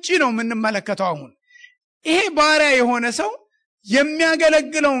 ከጥቅም ውጪ ነው የምንመለከተው። አሁን ይሄ ባሪያ የሆነ ሰው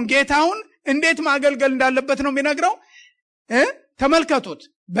የሚያገለግለውን ጌታውን እንዴት ማገልገል እንዳለበት ነው የሚነግረው። ተመልከቱት።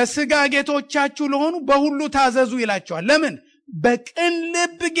 በሥጋ ጌቶቻችሁ ለሆኑ በሁሉ ታዘዙ ይላቸዋል። ለምን? በቅን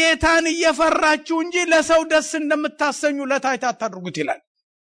ልብ ጌታን እየፈራችሁ እንጂ ለሰው ደስ እንደምታሰኙ ለታይታ አታድርጉት ይላል።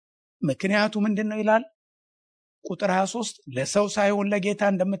 ምክንያቱ ምንድነው ይላል? ቁጥር 23 ለሰው ሳይሆን ለጌታ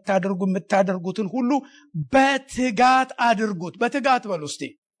እንደምታደርጉ የምታደርጉትን ሁሉ በትጋት አድርጉት። በትጋት በሉ እስቲ።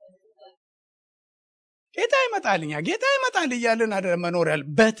 ጌታ ይመጣል እያልን መኖሪያል።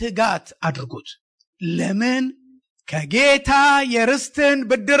 በትጋት አድርጉት። ለምን? ከጌታ የርስትን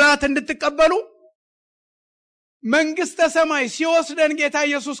ብድራት እንድትቀበሉ። መንግስተ ሰማይ ሲወስደን ጌታ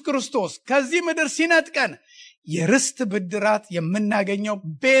ኢየሱስ ክርስቶስ ከዚህ ምድር ሲነጥቀን የርስት ብድራት የምናገኘው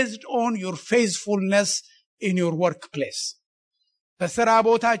based on your faithfulness in your workplace። በሥራ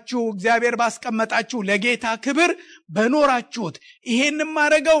ቦታችሁ እግዚአብሔር ባስቀመጣችሁ ለጌታ ክብር በኖራችሁት። ይሄንን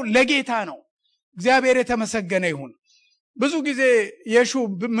ማድረገው ለጌታ ነው። እግዚአብሔር የተመሰገነ ይሁን። ብዙ ጊዜ የሹ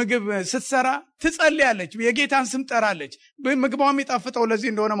ምግብ ስትሰራ ትጸልያለች፣ የጌታን ስም ጠራለች። ምግቧ የሚጣፍጠው ለዚህ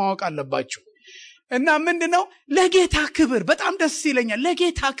እንደሆነ ማወቅ አለባችሁ። እና ምንድነው? ለጌታ ክብር። በጣም ደስ ይለኛል።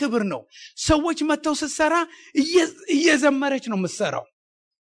 ለጌታ ክብር ነው። ሰዎች መተው ስትሰራ እየዘመረች ነው የምትሰራው።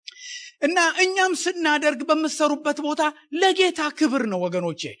 እና እኛም ስናደርግ በምትሰሩበት ቦታ ለጌታ ክብር ነው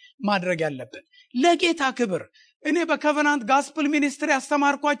ወገኖቼ ማድረግ ያለብን፣ ለጌታ ክብር። እኔ በኮቨናንት ጋስፕል ሚኒስትሪ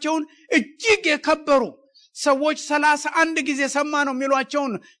ያስተማርኳቸውን እጅግ የከበሩ ሰዎች 31 ጊዜ ሰማ ነው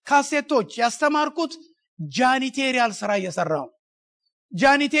የሚሏቸውን ካሴቶች ያስተማርኩት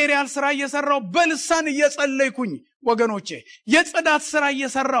ጃኒቴሪያል ስራ እየሰራው በልሳን እየጸለይኩኝ ወገኖቼ፣ የጽዳት ስራ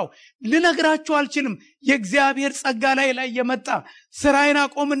እየሰራው ልነግራችሁ አልችልም። የእግዚአብሔር ጸጋ ላይ የመጣ ስራዬን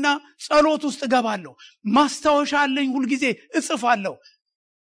አቆምና ጸሎት ውስጥ ገባለሁ። ማስታወሻ አለኝ፣ ሁልጊዜ እጽፋለሁ።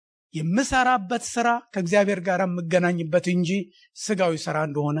 የምሰራበት ስራ ከእግዚአብሔር ጋር የምገናኝበት እንጂ ስጋዊ ስራ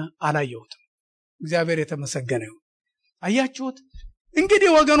እንደሆነ አላየሁትም። እግዚአብሔር የተመሰገነ ይሁን። አያችሁት? እንግዲህ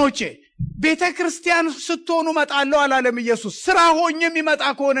ወገኖቼ ቤተ ክርስቲያን ስትሆኑ መጣለው አላለም ኢየሱስ። ስራ ሆኜ የሚመጣ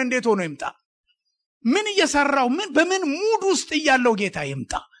ከሆነ እንዴት ሆኖ ይምጣ? ምን እየሰራው በምን ሙድ ውስጥ እያለው ጌታ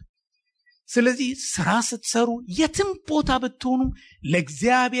ይምጣ? ስለዚህ ስራ ስትሰሩ የትም ቦታ ብትሆኑ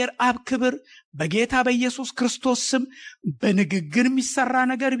ለእግዚአብሔር አብ ክብር በጌታ በኢየሱስ ክርስቶስ ስም በንግግር የሚሰራ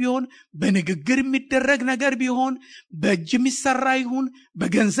ነገር ቢሆን፣ በንግግር የሚደረግ ነገር ቢሆን፣ በእጅ የሚሰራ ይሁን፣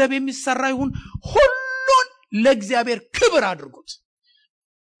 በገንዘብ የሚሰራ ይሁን፣ ሁሉን ለእግዚአብሔር ክብር አድርጉት።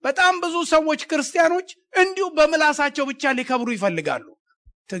 በጣም ብዙ ሰዎች ክርስቲያኖች እንዲሁ በምላሳቸው ብቻ ሊከብሩ ይፈልጋሉ።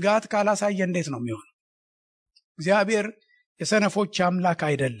 ትጋት ካላሳየ እንዴት ነው የሚሆነው? እግዚአብሔር የሰነፎች አምላክ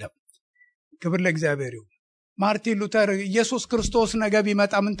አይደለም። ክብር ለእግዚአብሔር ይሁን። ማርቲን ሉተር ኢየሱስ ክርስቶስ ነገ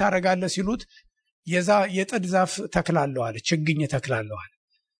ቢመጣ ምን ታረጋለህ ሲሉት የጥድ ዛፍ ተክላለሁ አለ። ችግኝ ተክላለሁ አለ።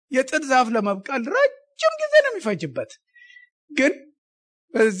 የጥድ ዛፍ ለመብቀል ረጅም ጊዜ ነው የሚፈጅበት። ግን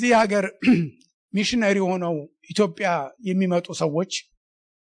በዚህ ሀገር ሚሽነሪ ሆነው ኢትዮጵያ የሚመጡ ሰዎች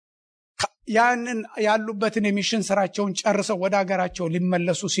ያንን ያሉበትን የሚሽን ስራቸውን ጨርሰው ወደ ሀገራቸው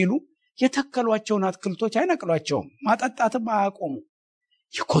ሊመለሱ ሲሉ የተከሏቸውን አትክልቶች አይነቅሏቸውም፣ ማጠጣትም አያቆሙ።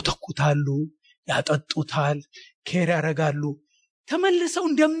 ይኮተኩታሉ፣ ያጠጡታል፣ ኬር ያረጋሉ። ተመልሰው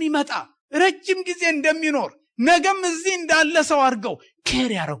እንደሚመጣ ረጅም ጊዜ እንደሚኖር ነገም እዚህ እንዳለ ሰው አድርገው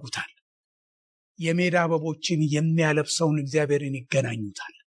ኬር ያረጉታል። የሜዳ አበቦችን የሚያለብሰውን እግዚአብሔርን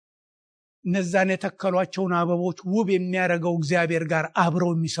ይገናኙታል። እነዛን የተከሏቸውን አበቦች ውብ የሚያረገው እግዚአብሔር ጋር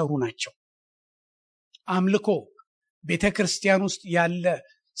አብረው የሚሰሩ ናቸው። አምልኮ ቤተክርስቲያን ውስጥ ያለ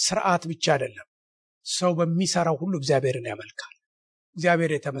ስርዓት ብቻ አይደለም። ሰው በሚሰራው ሁሉ እግዚአብሔርን ያመልካል።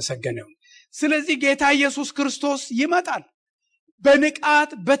 እግዚአብሔር የተመሰገነ ይሁን። ስለዚህ ጌታ ኢየሱስ ክርስቶስ ይመጣል።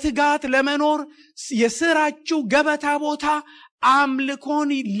 በንቃት በትጋት ለመኖር የስራችሁ ገበታ ቦታ አምልኮን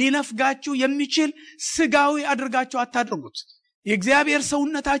ሊነፍጋችሁ የሚችል ስጋዊ አድርጋችሁ አታድርጉት። የእግዚአብሔር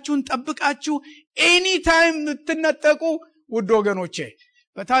ሰውነታችሁን ጠብቃችሁ ኤኒ ታይም የምትነጠቁ ውድ ወገኖቼ፣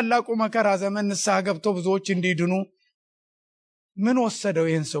 በታላቁ መከራ ዘመን ንስሐ ገብቶ ብዙዎች እንዲድኑ ምን ወሰደው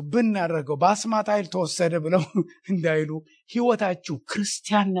ይህን ሰው ብናደርገው በአስማት ኃይል ተወሰደ ብለው እንዳይሉ ህይወታችሁ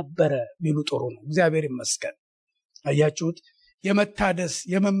ክርስቲያን ነበረ ቢሉ ጥሩ ነው። እግዚአብሔር ይመስገን። አያችሁት? የመታደስ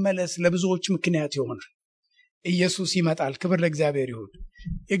የመመለስ ለብዙዎች ምክንያት ይሆናል። ኢየሱስ ይመጣል። ክብር ለእግዚአብሔር ይሁን።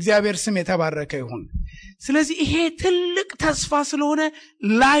 የእግዚአብሔር ስም የተባረከ ይሁን። ስለዚህ ይሄ ትልቅ ተስፋ ስለሆነ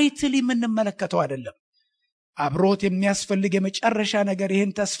ላይትሊ የምንመለከተው አይደለም። አብሮት የሚያስፈልግ የመጨረሻ ነገር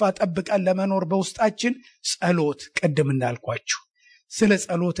ይህን ተስፋ ጠብቀን ለመኖር በውስጣችን ጸሎት፣ ቅድም እንዳልኳችሁ ስለ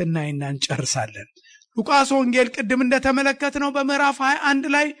ጸሎት እናይና እንጨርሳለን። ሉቃስ ወንጌል ቅድም እንደተመለከትነው በምዕራፍ 21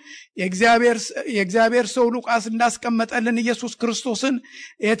 ላይ የእግዚአብሔር ሰው ሉቃስ እንዳስቀመጠልን ኢየሱስ ክርስቶስን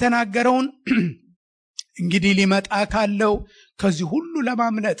የተናገረውን እንግዲህ ሊመጣ ካለው ከዚህ ሁሉ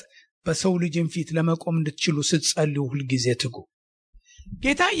ለማምለጥ በሰው ልጅን ፊት ለመቆም እንድትችሉ ስትጸልዩ ሁልጊዜ ትጉ።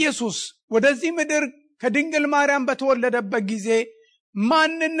 ጌታ ኢየሱስ ወደዚህ ምድር ከድንግል ማርያም በተወለደበት ጊዜ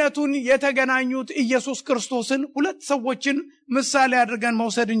ማንነቱን የተገናኙት ኢየሱስ ክርስቶስን ሁለት ሰዎችን ምሳሌ አድርገን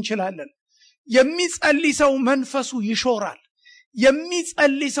መውሰድ እንችላለን። የሚጸልይ ሰው መንፈሱ ይሾራል።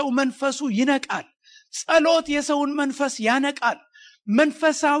 የሚጸልይ ሰው መንፈሱ ይነቃል። ጸሎት የሰውን መንፈስ ያነቃል።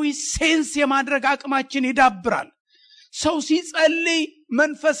 መንፈሳዊ ሴንስ የማድረግ አቅማችን ይዳብራል። ሰው ሲጸልይ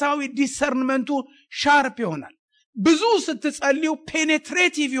መንፈሳዊ ዲሰርንመንቱ ሻርፕ ይሆናል። ብዙ ስትጸልዩ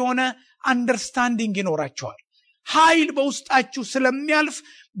ፔኔትሬቲቭ የሆነ አንደርስታንዲንግ ይኖራቸዋል። ኃይል በውስጣችሁ ስለሚያልፍ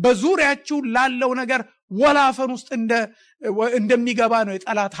በዙሪያችሁ ላለው ነገር ወላፈን ውስጥ እንደሚገባ ነው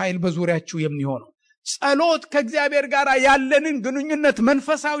የጠላት ኃይል በዙሪያችሁ የሚሆነው። ጸሎት ከእግዚአብሔር ጋር ያለንን ግንኙነት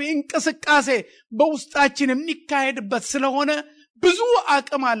መንፈሳዊ እንቅስቃሴ በውስጣችን የሚካሄድበት ስለሆነ ብዙ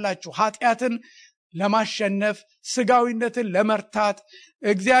አቅም አላችሁ ኃጢአትን ለማሸነፍ፣ ስጋዊነትን ለመርታት፣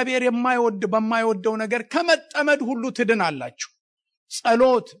 እግዚአብሔር በማይወደው ነገር ከመጠመድ ሁሉ ትድናላችሁ።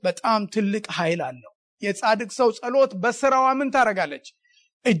 ጸሎት በጣም ትልቅ ኃይል አለው። የጻድቅ ሰው ጸሎት በስራዋ ምን ታደርጋለች?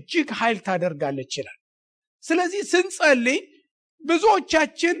 እጅግ ኃይል ታደርጋለች ይላል። ስለዚህ ስንጸልይ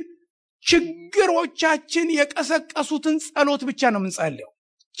ብዙዎቻችን ችግሮቻችን የቀሰቀሱትን ጸሎት ብቻ ነው የምንጸልየው።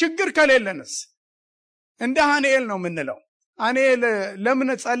 ችግር ከሌለንስ እንደ ሐኔል ነው የምንለው። ሐኔል ለምን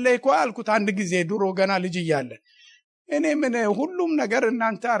ጸለይኩ አልኩት አንድ ጊዜ ድሮ ገና ልጅ እያለ። እኔ ምን ሁሉም ነገር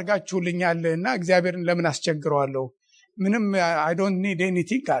እናንተ አርጋችሁልኛልና እግዚአብሔርን ለምን አስቸግረዋለሁ? ምንም I don't need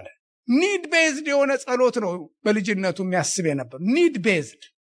anything አለ። ኒድ ቤዝድ የሆነ ጸሎት ነው በልጅነቱ የሚያስብ ነበር። ኒድ ቤዝድ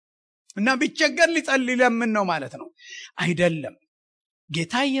እና ቢቸገር ሊጸልይ ለምን ነው ማለት ነው አይደለም።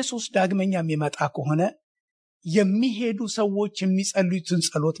 ጌታ ኢየሱስ ዳግመኛ የሚመጣ ከሆነ የሚሄዱ ሰዎች የሚጸልዩትን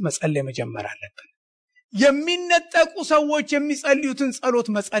ጸሎት መጸለይ መጀመር አለብን። የሚነጠቁ ሰዎች የሚጸልዩትን ጸሎት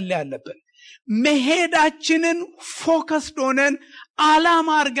መጸለይ አለብን። መሄዳችንን ፎከስድ ሆነን ዓላማ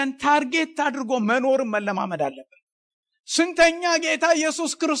አድርገን ታርጌት አድርጎ መኖርን መለማመድ አለብን። ስንተኛ ጌታ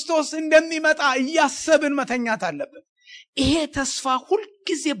ኢየሱስ ክርስቶስ እንደሚመጣ እያሰብን መተኛት አለብን። ይሄ ተስፋ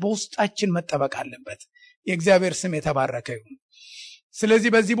ሁልጊዜ በውስጣችን መጠበቅ አለበት። የእግዚአብሔር ስም የተባረከ ይሁን። ስለዚህ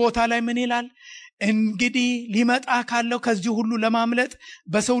በዚህ ቦታ ላይ ምን ይላል? እንግዲህ ሊመጣ ካለው ከዚህ ሁሉ ለማምለጥ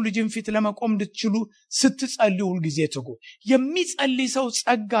በሰው ልጅን ፊት ለመቆም እንድትችሉ ስትጸልዩ ሁልጊዜ ትጉ። የሚጸልይ ሰው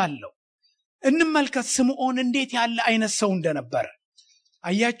ጸጋ አለው። እንመልከት ስምዖን እንዴት ያለ አይነት ሰው እንደነበረ።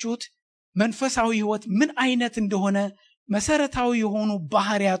 አያችሁት? መንፈሳዊ ሕይወት ምን አይነት እንደሆነ መሰረታዊ የሆኑ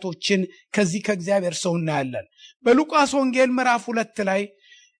ባህሪያቶችን ከዚህ ከእግዚአብሔር ሰው እናያለን። በሉቃስ ወንጌል ምዕራፍ 2 ላይ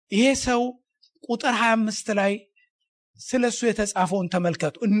ይሄ ሰው ቁጥር 25 ላይ ስለሱ የተጻፈውን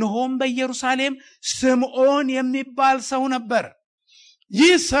ተመልከቱ። እነሆም በኢየሩሳሌም ስምዖን የሚባል ሰው ነበር።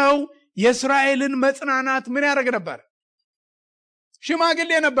 ይህ ሰው የእስራኤልን መጽናናት ምን ያደርግ ነበር?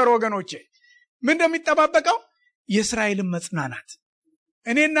 ሽማግሌ ነበር። ወገኖቼ ምን እንደሚጠባበቀው? የእስራኤልን መጽናናት።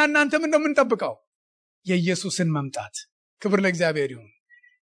 እኔና እናንተ ምን እንደምንጠብቀው? የኢየሱስን መምጣት። ክብር ለእግዚአብሔር ይሁን።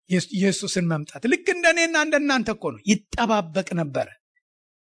 ኢየሱስን መምጣት ልክ እንደኔና እንደናንተ እኮ ነው። ይጠባበቅ ነበር።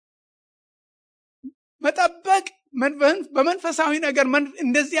 መጠበቅ በመንፈሳዊ ነገር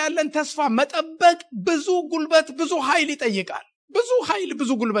እንደዚህ ያለን ተስፋ መጠበቅ ብዙ ጉልበት፣ ብዙ ኃይል ይጠይቃል።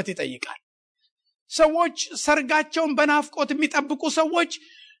 ብዙ ጉልበት ይጠይቃል። ሰዎች ሰርጋቸውን በናፍቆት የሚጠብቁ ሰዎች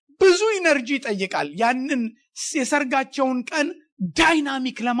ብዙ ኢነርጂ ይጠይቃል። ያንን የሰርጋቸውን ቀን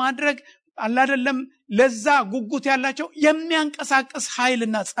ዳይናሚክ ለማድረግ አላደለም ለዛ ጉጉት ያላቸው የሚያንቀሳቅስ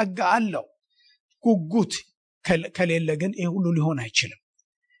ኃይልና ጸጋ አለው። ጉጉት ከሌለ ግን ይሄ ሁሉ ሊሆን አይችልም።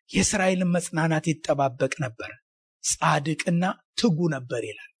 የእስራኤልን መጽናናት ይጠባበቅ ነበር። ጻድቅና ትጉ ነበር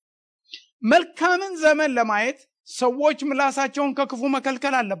ይላል። መልካምን ዘመን ለማየት ሰዎች ምላሳቸውን ከክፉ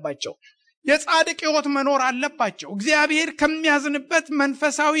መከልከል አለባቸው። የጻድቅ ሕይወት መኖር አለባቸው። እግዚአብሔር ከሚያዝንበት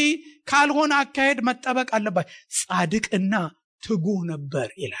መንፈሳዊ ካልሆነ አካሄድ መጠበቅ አለባቸው። ጻድቅና ትጉ ነበር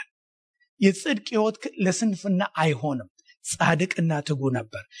ይላል። የጽድቅ ሕይወት ለስንፍና አይሆንም። ጻድቅና ትጉ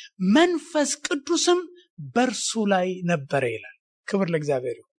ነበር፣ መንፈስ ቅዱስም በእርሱ ላይ ነበረ ይላል። ክብር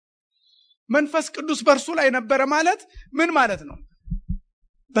ለእግዚአብሔር ይሁን። መንፈስ ቅዱስ በእርሱ ላይ ነበረ ማለት ምን ማለት ነው?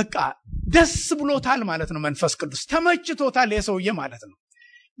 በቃ ደስ ብሎታል ማለት ነው። መንፈስ ቅዱስ ተመችቶታል የሰውዬ ማለት ነው።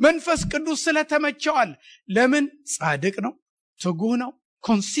 መንፈስ ቅዱስ ስለተመቸዋል። ለምን? ጻድቅ ነው፣ ትጉህ ነው፣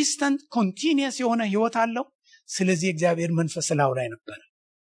 ኮንሲስተንት ኮንቲኒየስ የሆነ ሕይወት አለው። ስለዚህ እግዚአብሔር መንፈስ ላው ላይ ነበረ።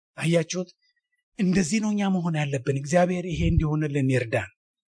 አያችሁት? እንደዚህ ነው እኛ መሆን ያለብን። እግዚአብሔር ይሄ እንዲሆንልን ይርዳን።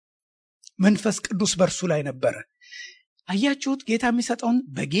 መንፈስ ቅዱስ በእርሱ ላይ ነበረ። አያችሁት? ጌታ የሚሰጠውን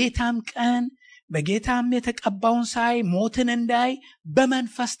በጌታም ቀን በጌታም የተቀባውን ሳይ ሞትን እንዳይ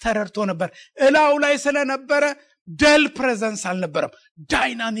በመንፈስ ተረድቶ ነበር። እላው ላይ ስለነበረ ደል ፕሬዘንስ አልነበረም፣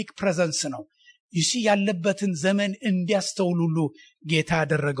 ዳይናሚክ ፕሬዘንስ ነው። ይሲ ያለበትን ዘመን እንዲያስተውሉሉ ጌታ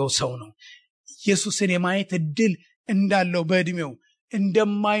ያደረገው ሰው ነው። ኢየሱስን የማየት እድል እንዳለው በእድሜው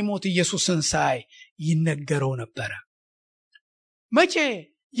እንደማይሞት ኢየሱስን ሳይ ይነገረው ነበረ። መቼ?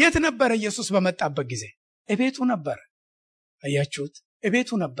 የት ነበረ? ኢየሱስ በመጣበት ጊዜ እቤቱ ነበረ። አያችሁት? እቤቱ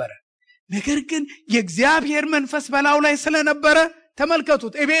ነበረ። ነገር ግን የእግዚአብሔር መንፈስ በላው ላይ ስለነበረ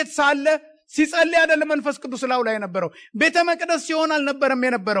ተመልከቱት። እቤት ሳለ ሲጸልይ አይደለም መንፈስ ቅዱስ ላው ላይ የነበረው። ቤተ መቅደስ ሲሆን አልነበረም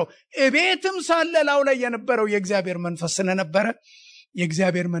የነበረው። እቤትም ሳለ ላው ላይ የነበረው የእግዚአብሔር መንፈስ ስለነበረ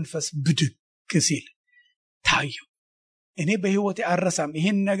የእግዚአብሔር መንፈስ ብድግ ሲል ታየው። እኔ በህይወቴ አረሳም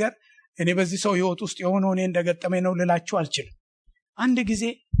ይሄን ነገር። እኔ በዚህ ሰው ህይወት ውስጥ የሆነው እኔ እንደገጠመኝ ነው ልላችሁ አልችልም። አንድ ጊዜ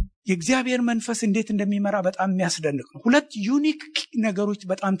የእግዚአብሔር መንፈስ እንዴት እንደሚመራ በጣም የሚያስደንቅ ነው። ሁለት ዩኒክ ነገሮች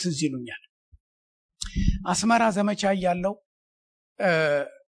በጣም ትዝ ይሉኛል። አስመራ ዘመቻ ያለው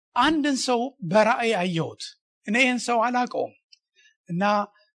አንድን ሰው በራእይ አየሁት። እኔ ይህን ሰው አላውቀውም እና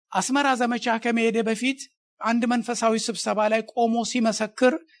አስመራ ዘመቻ ከመሄደ በፊት አንድ መንፈሳዊ ስብሰባ ላይ ቆሞ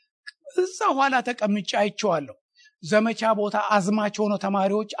ሲመሰክር እዛ ኋላ ተቀምጬ አይቼዋለሁ። ዘመቻ ቦታ አዝማች ሆኖ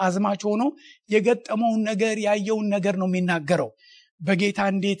ተማሪዎች አዝማች ሆኖ የገጠመውን ነገር ያየውን ነገር ነው የሚናገረው። በጌታ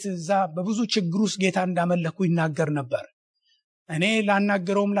እንዴት እዛ በብዙ ችግር ውስጥ ጌታ እንዳመለኩ ይናገር ነበር። እኔ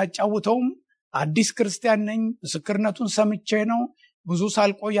ላናገረውም ላጫውተውም አዲስ ክርስቲያን ነኝ። ምስክርነቱን ሰምቼ ነው ብዙ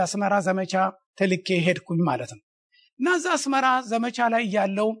ሳልቆይ አስመራ ዘመቻ ተልኬ ሄድኩኝ ማለት ነው። እና እዛ አስመራ ዘመቻ ላይ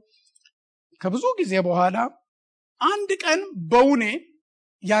ያለው ከብዙ ጊዜ በኋላ አንድ ቀን በውኔ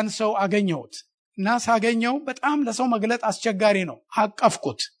ያን ሰው አገኘሁት እና ሳገኘው በጣም ለሰው መግለጥ አስቸጋሪ ነው።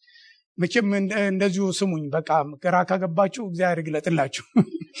 አቀፍኩት። መቼም እንደዚሁ ስሙኝ፣ በቃ ግራ ካገባችሁ እግዚአብሔር ይግለጥላችሁ።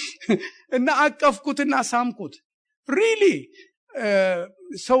 እና አቀፍኩትና ሳምኩት። ሪሊ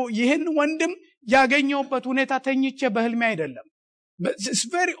ሰው ይህን ወንድም ያገኘውበት ሁኔታ ተኝቼ በህልሜ አይደለም። it's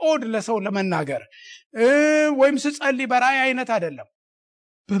very odd ለሰው ለመናገር ወይም ስጸልይ በራእይ አይነት አይደለም።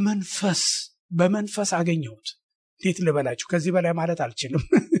 በመንፈስ አገኘሁት። እንዴት ልበላችሁ? ከዚህ በላይ ማለት አልችልም።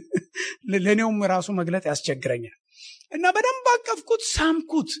 ለኔውም ራሱ መግለጥ ያስቸግረኛል። እና በደንብ አቀፍኩት፣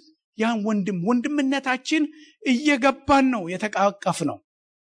 ሳምኩት። ያን ወንድምነታችን እየገባን ነው የተቃቀፍ ነው።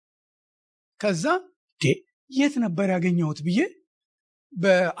 ከዛ የት ነበር ያገኘሁት ብዬ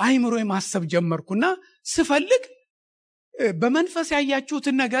በአይምሮዬ ማሰብ ጀመርኩና ስፈልግ በመንፈስ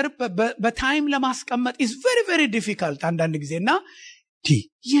ያያችሁትን ነገር በታይም ለማስቀመጥ is very very difficult አንዳንድ ጊዜና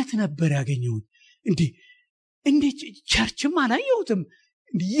የት ነበር ያገኘሁት? እንዴ ቸርችም አላየሁትም።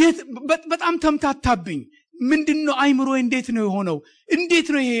 በጣም ተምታታብኝ። ምንድነው አይምሮዬ እንዴት ነው የሆነው? እንዴት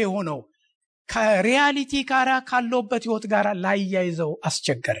ነው ይሄ የሆነው? ከሪያሊቲ ጋራ ካለውበት ህይወት ጋራ ላያይዘው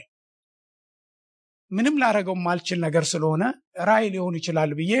አስቸገረኝ። ምንም ላረገው ማልችል ነገር ስለሆነ ራእይ ሊሆን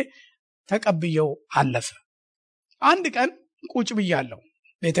ይችላል ብዬ ተቀብየው አለፈ። አንድ ቀን ቁጭ ብያለሁ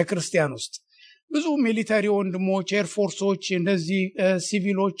ቤተክርስቲያን ውስጥ። ብዙ ሚሊተሪ ወንድሞች፣ ኤርፎርሶች፣ እንደዚህ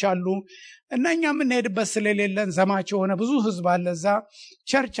ሲቪሎች አሉ እና እኛ የምንሄድበት ስለሌለን ዘማች የሆነ ብዙ ህዝብ አለ። እዛ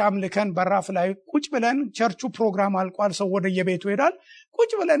ቸርች አምልከን በራፍ ላይ ቁጭ ብለን ቸርቹ ፕሮግራም አልቋል፣ ሰው ወደ የቤቱ ይሄዳል።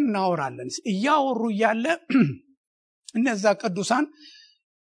 ቁጭ ብለን እናወራለን። እያወሩ እያለ እነዛ ቅዱሳን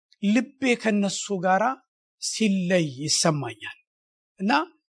ልቤ ከነሱ ጋራ ሲለይ ይሰማኛል እና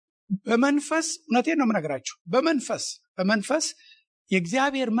በመንፈስ እውነቴን ነው የምነግራችሁ። በመንፈስ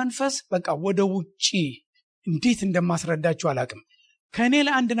የእግዚአብሔር መንፈስ በቃ ወደ ውጪ እንዴት እንደማስረዳችሁ አላቅም። ከኔ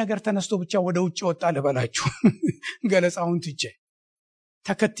ለአንድ ነገር ተነስቶ ብቻ ወደ ውጪ ወጣ ልበላችሁ። ገለጻውን ትቼ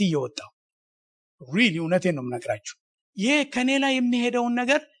ተከትዬ ወጣሁ። ሪሊ እውነቴን ነው የምነግራችሁ። ይሄ ከኔ ላይ የሚሄደውን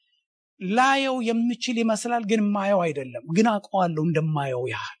ነገር ላየው የምችል ይመስላል፣ ግን ማየው አይደለም። ግን አውቀዋለሁ እንደማየው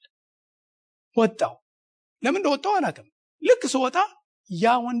ያህል ወጣሁ። ለምን እንደወጣሁ አላቅም። ልክ ስወጣ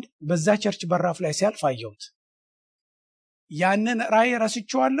ያ ወንድ በዛ ቸርች በራፍ ላይ ሲያልፍ አየሁት። ያንን ራእይ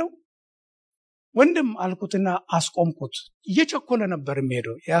ረስቼዋለሁ። ወንድም አልኩትና አስቆምኩት። እየቸኮለ ነበር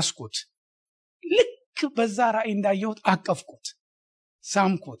የሚሄደው። ያስኩት። ልክ በዛ ራእይ እንዳየሁት አቀፍኩት፣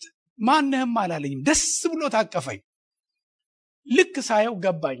 ሳምኩት። ማንህም አላለኝም። ደስ ብሎት አቀፈኝ። ልክ ሳየው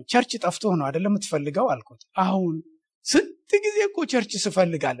ገባኝ። ቸርች ጠፍቶ ነው አይደለም የምትፈልገው አልኩት። አሁን ስንት ጊዜ እኮ ቸርች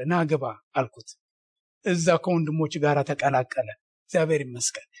ስፈልጋለሁ፣ ና ግባ አልኩት። እዛ ከወንድሞች ጋር ተቀላቀለ። እግዚአብሔር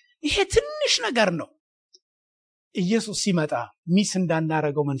ይመስገን። ይሄ ትንሽ ነገር ነው። ኢየሱስ ሲመጣ ሚስ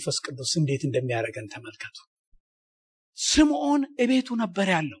እንዳናረገው መንፈስ ቅዱስ እንዴት እንደሚያደርገን ተመልከቱ። ስምዖን እቤቱ ነበር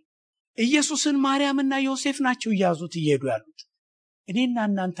ያለው። ኢየሱስን ማርያምና ዮሴፍ ናቸው እያዙት እየሄዱ ያሉት። እኔና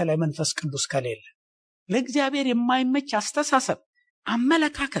እናንተ ላይ መንፈስ ቅዱስ ከሌለ ለእግዚአብሔር የማይመች አስተሳሰብ፣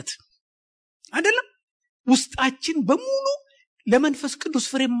 አመለካከት አይደለም ውስጣችን በሙሉ ለመንፈስ ቅዱስ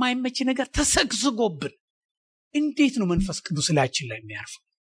ፍሬ የማይመች ነገር ተሰግዝጎብን እንዴት ነው መንፈስ ቅዱስ ላያችን ላይ የሚያርፈው?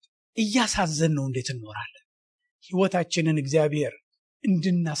 እያሳዘን ነው እንዴት እንኖራለን? ህይወታችንን እግዚአብሔር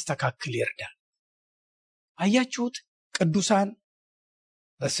እንድናስተካክል ይርዳል። አያችሁት? ቅዱሳን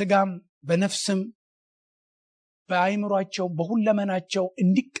በስጋም በነፍስም በአይምሯቸው በሁለመናቸው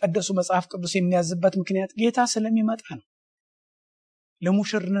እንዲቀደሱ መጽሐፍ ቅዱስ የሚያዝበት ምክንያት ጌታ ስለሚመጣ ነው።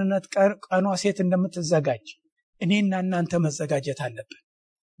 ለሙሽርነት ቀኗ ሴት እንደምትዘጋጅ እኔና እናንተ መዘጋጀት አለብን።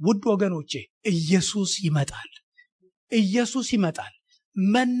 ውድ ወገኖቼ ኢየሱስ ይመጣል። ኢየሱስ ይመጣል።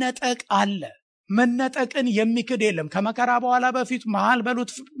 መነጠቅ አለ። መነጠቅን የሚክድ የለም። ከመከራ በኋላ በፊት መሃል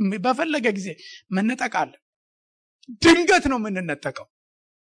በሉት በፈለገ ጊዜ መነጠቅ አለ። ድንገት ነው የምንነጠቀው።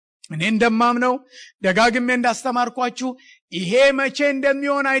 እኔ እንደማምነው ደጋግሜ እንዳስተማርኳችሁ ይሄ መቼ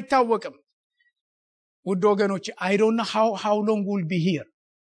እንደሚሆን አይታወቅም። ውድ ወገኖች I don't know how long we'll be here,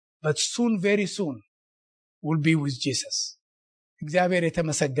 but soon, very soon we'll be with Jesus. እግዚአብሔር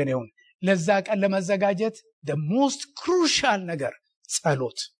የተመሰገነ ይሁን። ለዛ ቀን ለመዘጋጀት the most crucial ነገር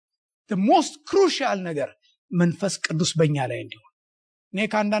ጸሎት፣ the most crucial ነገር መንፈስ ቅዱስ በእኛ ላይ እንዲሆን። እኔ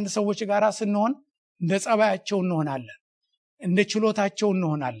ከአንዳንድ ሰዎች ጋር ስንሆን እንደ ጸባያቸው እንሆናለን፣ እንደ ችሎታቸው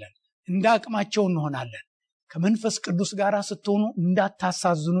እንሆናለን፣ እንደ አቅማቸው እንሆናለን። ከመንፈስ ቅዱስ ጋር ስትሆኑ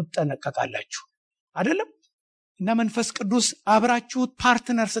እንዳታሳዝኑ ትጠነቀቃላችሁ አይደለም? እና መንፈስ ቅዱስ አብራችሁ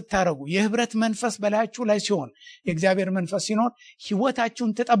ፓርትነር ስታረጉ የህብረት መንፈስ በላያችሁ ላይ ሲሆን የእግዚአብሔር መንፈስ ሲኖር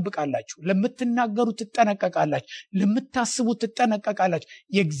ህይወታችሁን ትጠብቃላችሁ፣ ለምትናገሩት ትጠነቀቃላችሁ፣ ለምታስቡት ትጠነቀቃላችሁ።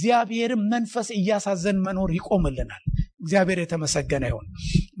 የእግዚአብሔር መንፈስ እያሳዘን መኖር ይቆምልናል። እግዚአብሔር የተመሰገነ ይሁን።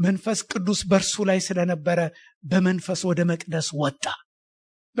 መንፈስ ቅዱስ በእርሱ ላይ ስለነበረ በመንፈስ ወደ መቅደስ ወጣ።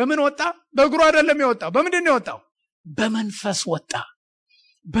 በምን ወጣ? በእግሩ አይደለም የወጣው። በምንድን ነው የወጣው? በመንፈስ ወጣ።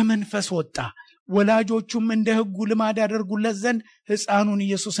 በመንፈስ ወጣ። ወላጆቹም እንደ ሕጉ ልማድ ያደርጉለት ዘንድ ሕፃኑን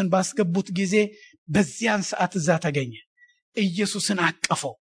ኢየሱስን ባስገቡት ጊዜ በዚያን ሰዓት እዛ ተገኘ። ኢየሱስን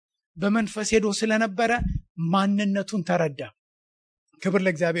አቀፈው። በመንፈስ ሄዶ ስለነበረ ማንነቱን ተረዳ። ክብር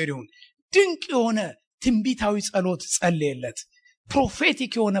ለእግዚአብሔር ይሁን። ድንቅ የሆነ ትንቢታዊ ጸሎት ጸለየለት።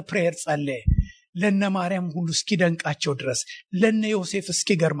 ፕሮፌቲክ የሆነ ፕሬየር ጸለየ። ለነ ማርያም ሁሉ እስኪደንቃቸው ድረስ፣ ለነ ዮሴፍ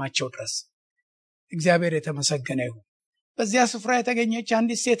እስኪገርማቸው ድረስ። እግዚአብሔር የተመሰገነ ይሁን። በዚያ ስፍራ የተገኘች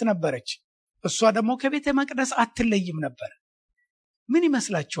አንዲት ሴት ነበረች። እሷ ደግሞ ከቤተ መቅደስ አትለይም ነበር። ምን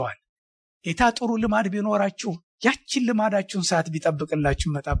ይመስላችኋል? ጌታ ጥሩ ልማድ ቢኖራችሁ ያችን ልማዳችሁን ሰዓት ቢጠብቅላችሁ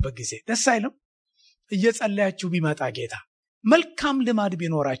መጣበት ጊዜ ደስ አይልም? እየጸለያችሁ ቢመጣ ጌታ መልካም ልማድ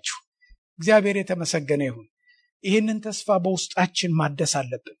ቢኖራችሁ። እግዚአብሔር የተመሰገነ ይሁን። ይህንን ተስፋ በውስጣችን ማደስ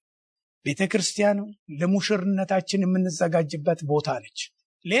አለብን። ቤተ ክርስቲያን ለሙሽርነታችን የምንዘጋጅበት ቦታ ነች።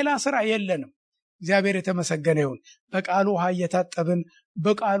 ሌላ ስራ የለንም። እግዚአብሔር የተመሰገነ ይሁን። በቃሉ ውሃ እየታጠብን፣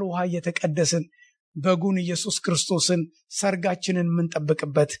 በቃሉ ውሃ እየተቀደስን፣ በጉን ኢየሱስ ክርስቶስን ሰርጋችንን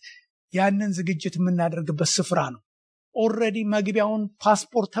የምንጠብቅበት ያንን ዝግጅት የምናደርግበት ስፍራ ነው። ኦልሬዲ መግቢያውን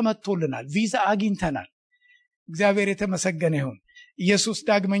ፓስፖርት ተመቶልናል፣ ቪዛ አግኝተናል። እግዚአብሔር የተመሰገነ ይሁን። ኢየሱስ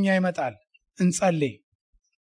ዳግመኛ ይመጣል። እንጸልይ።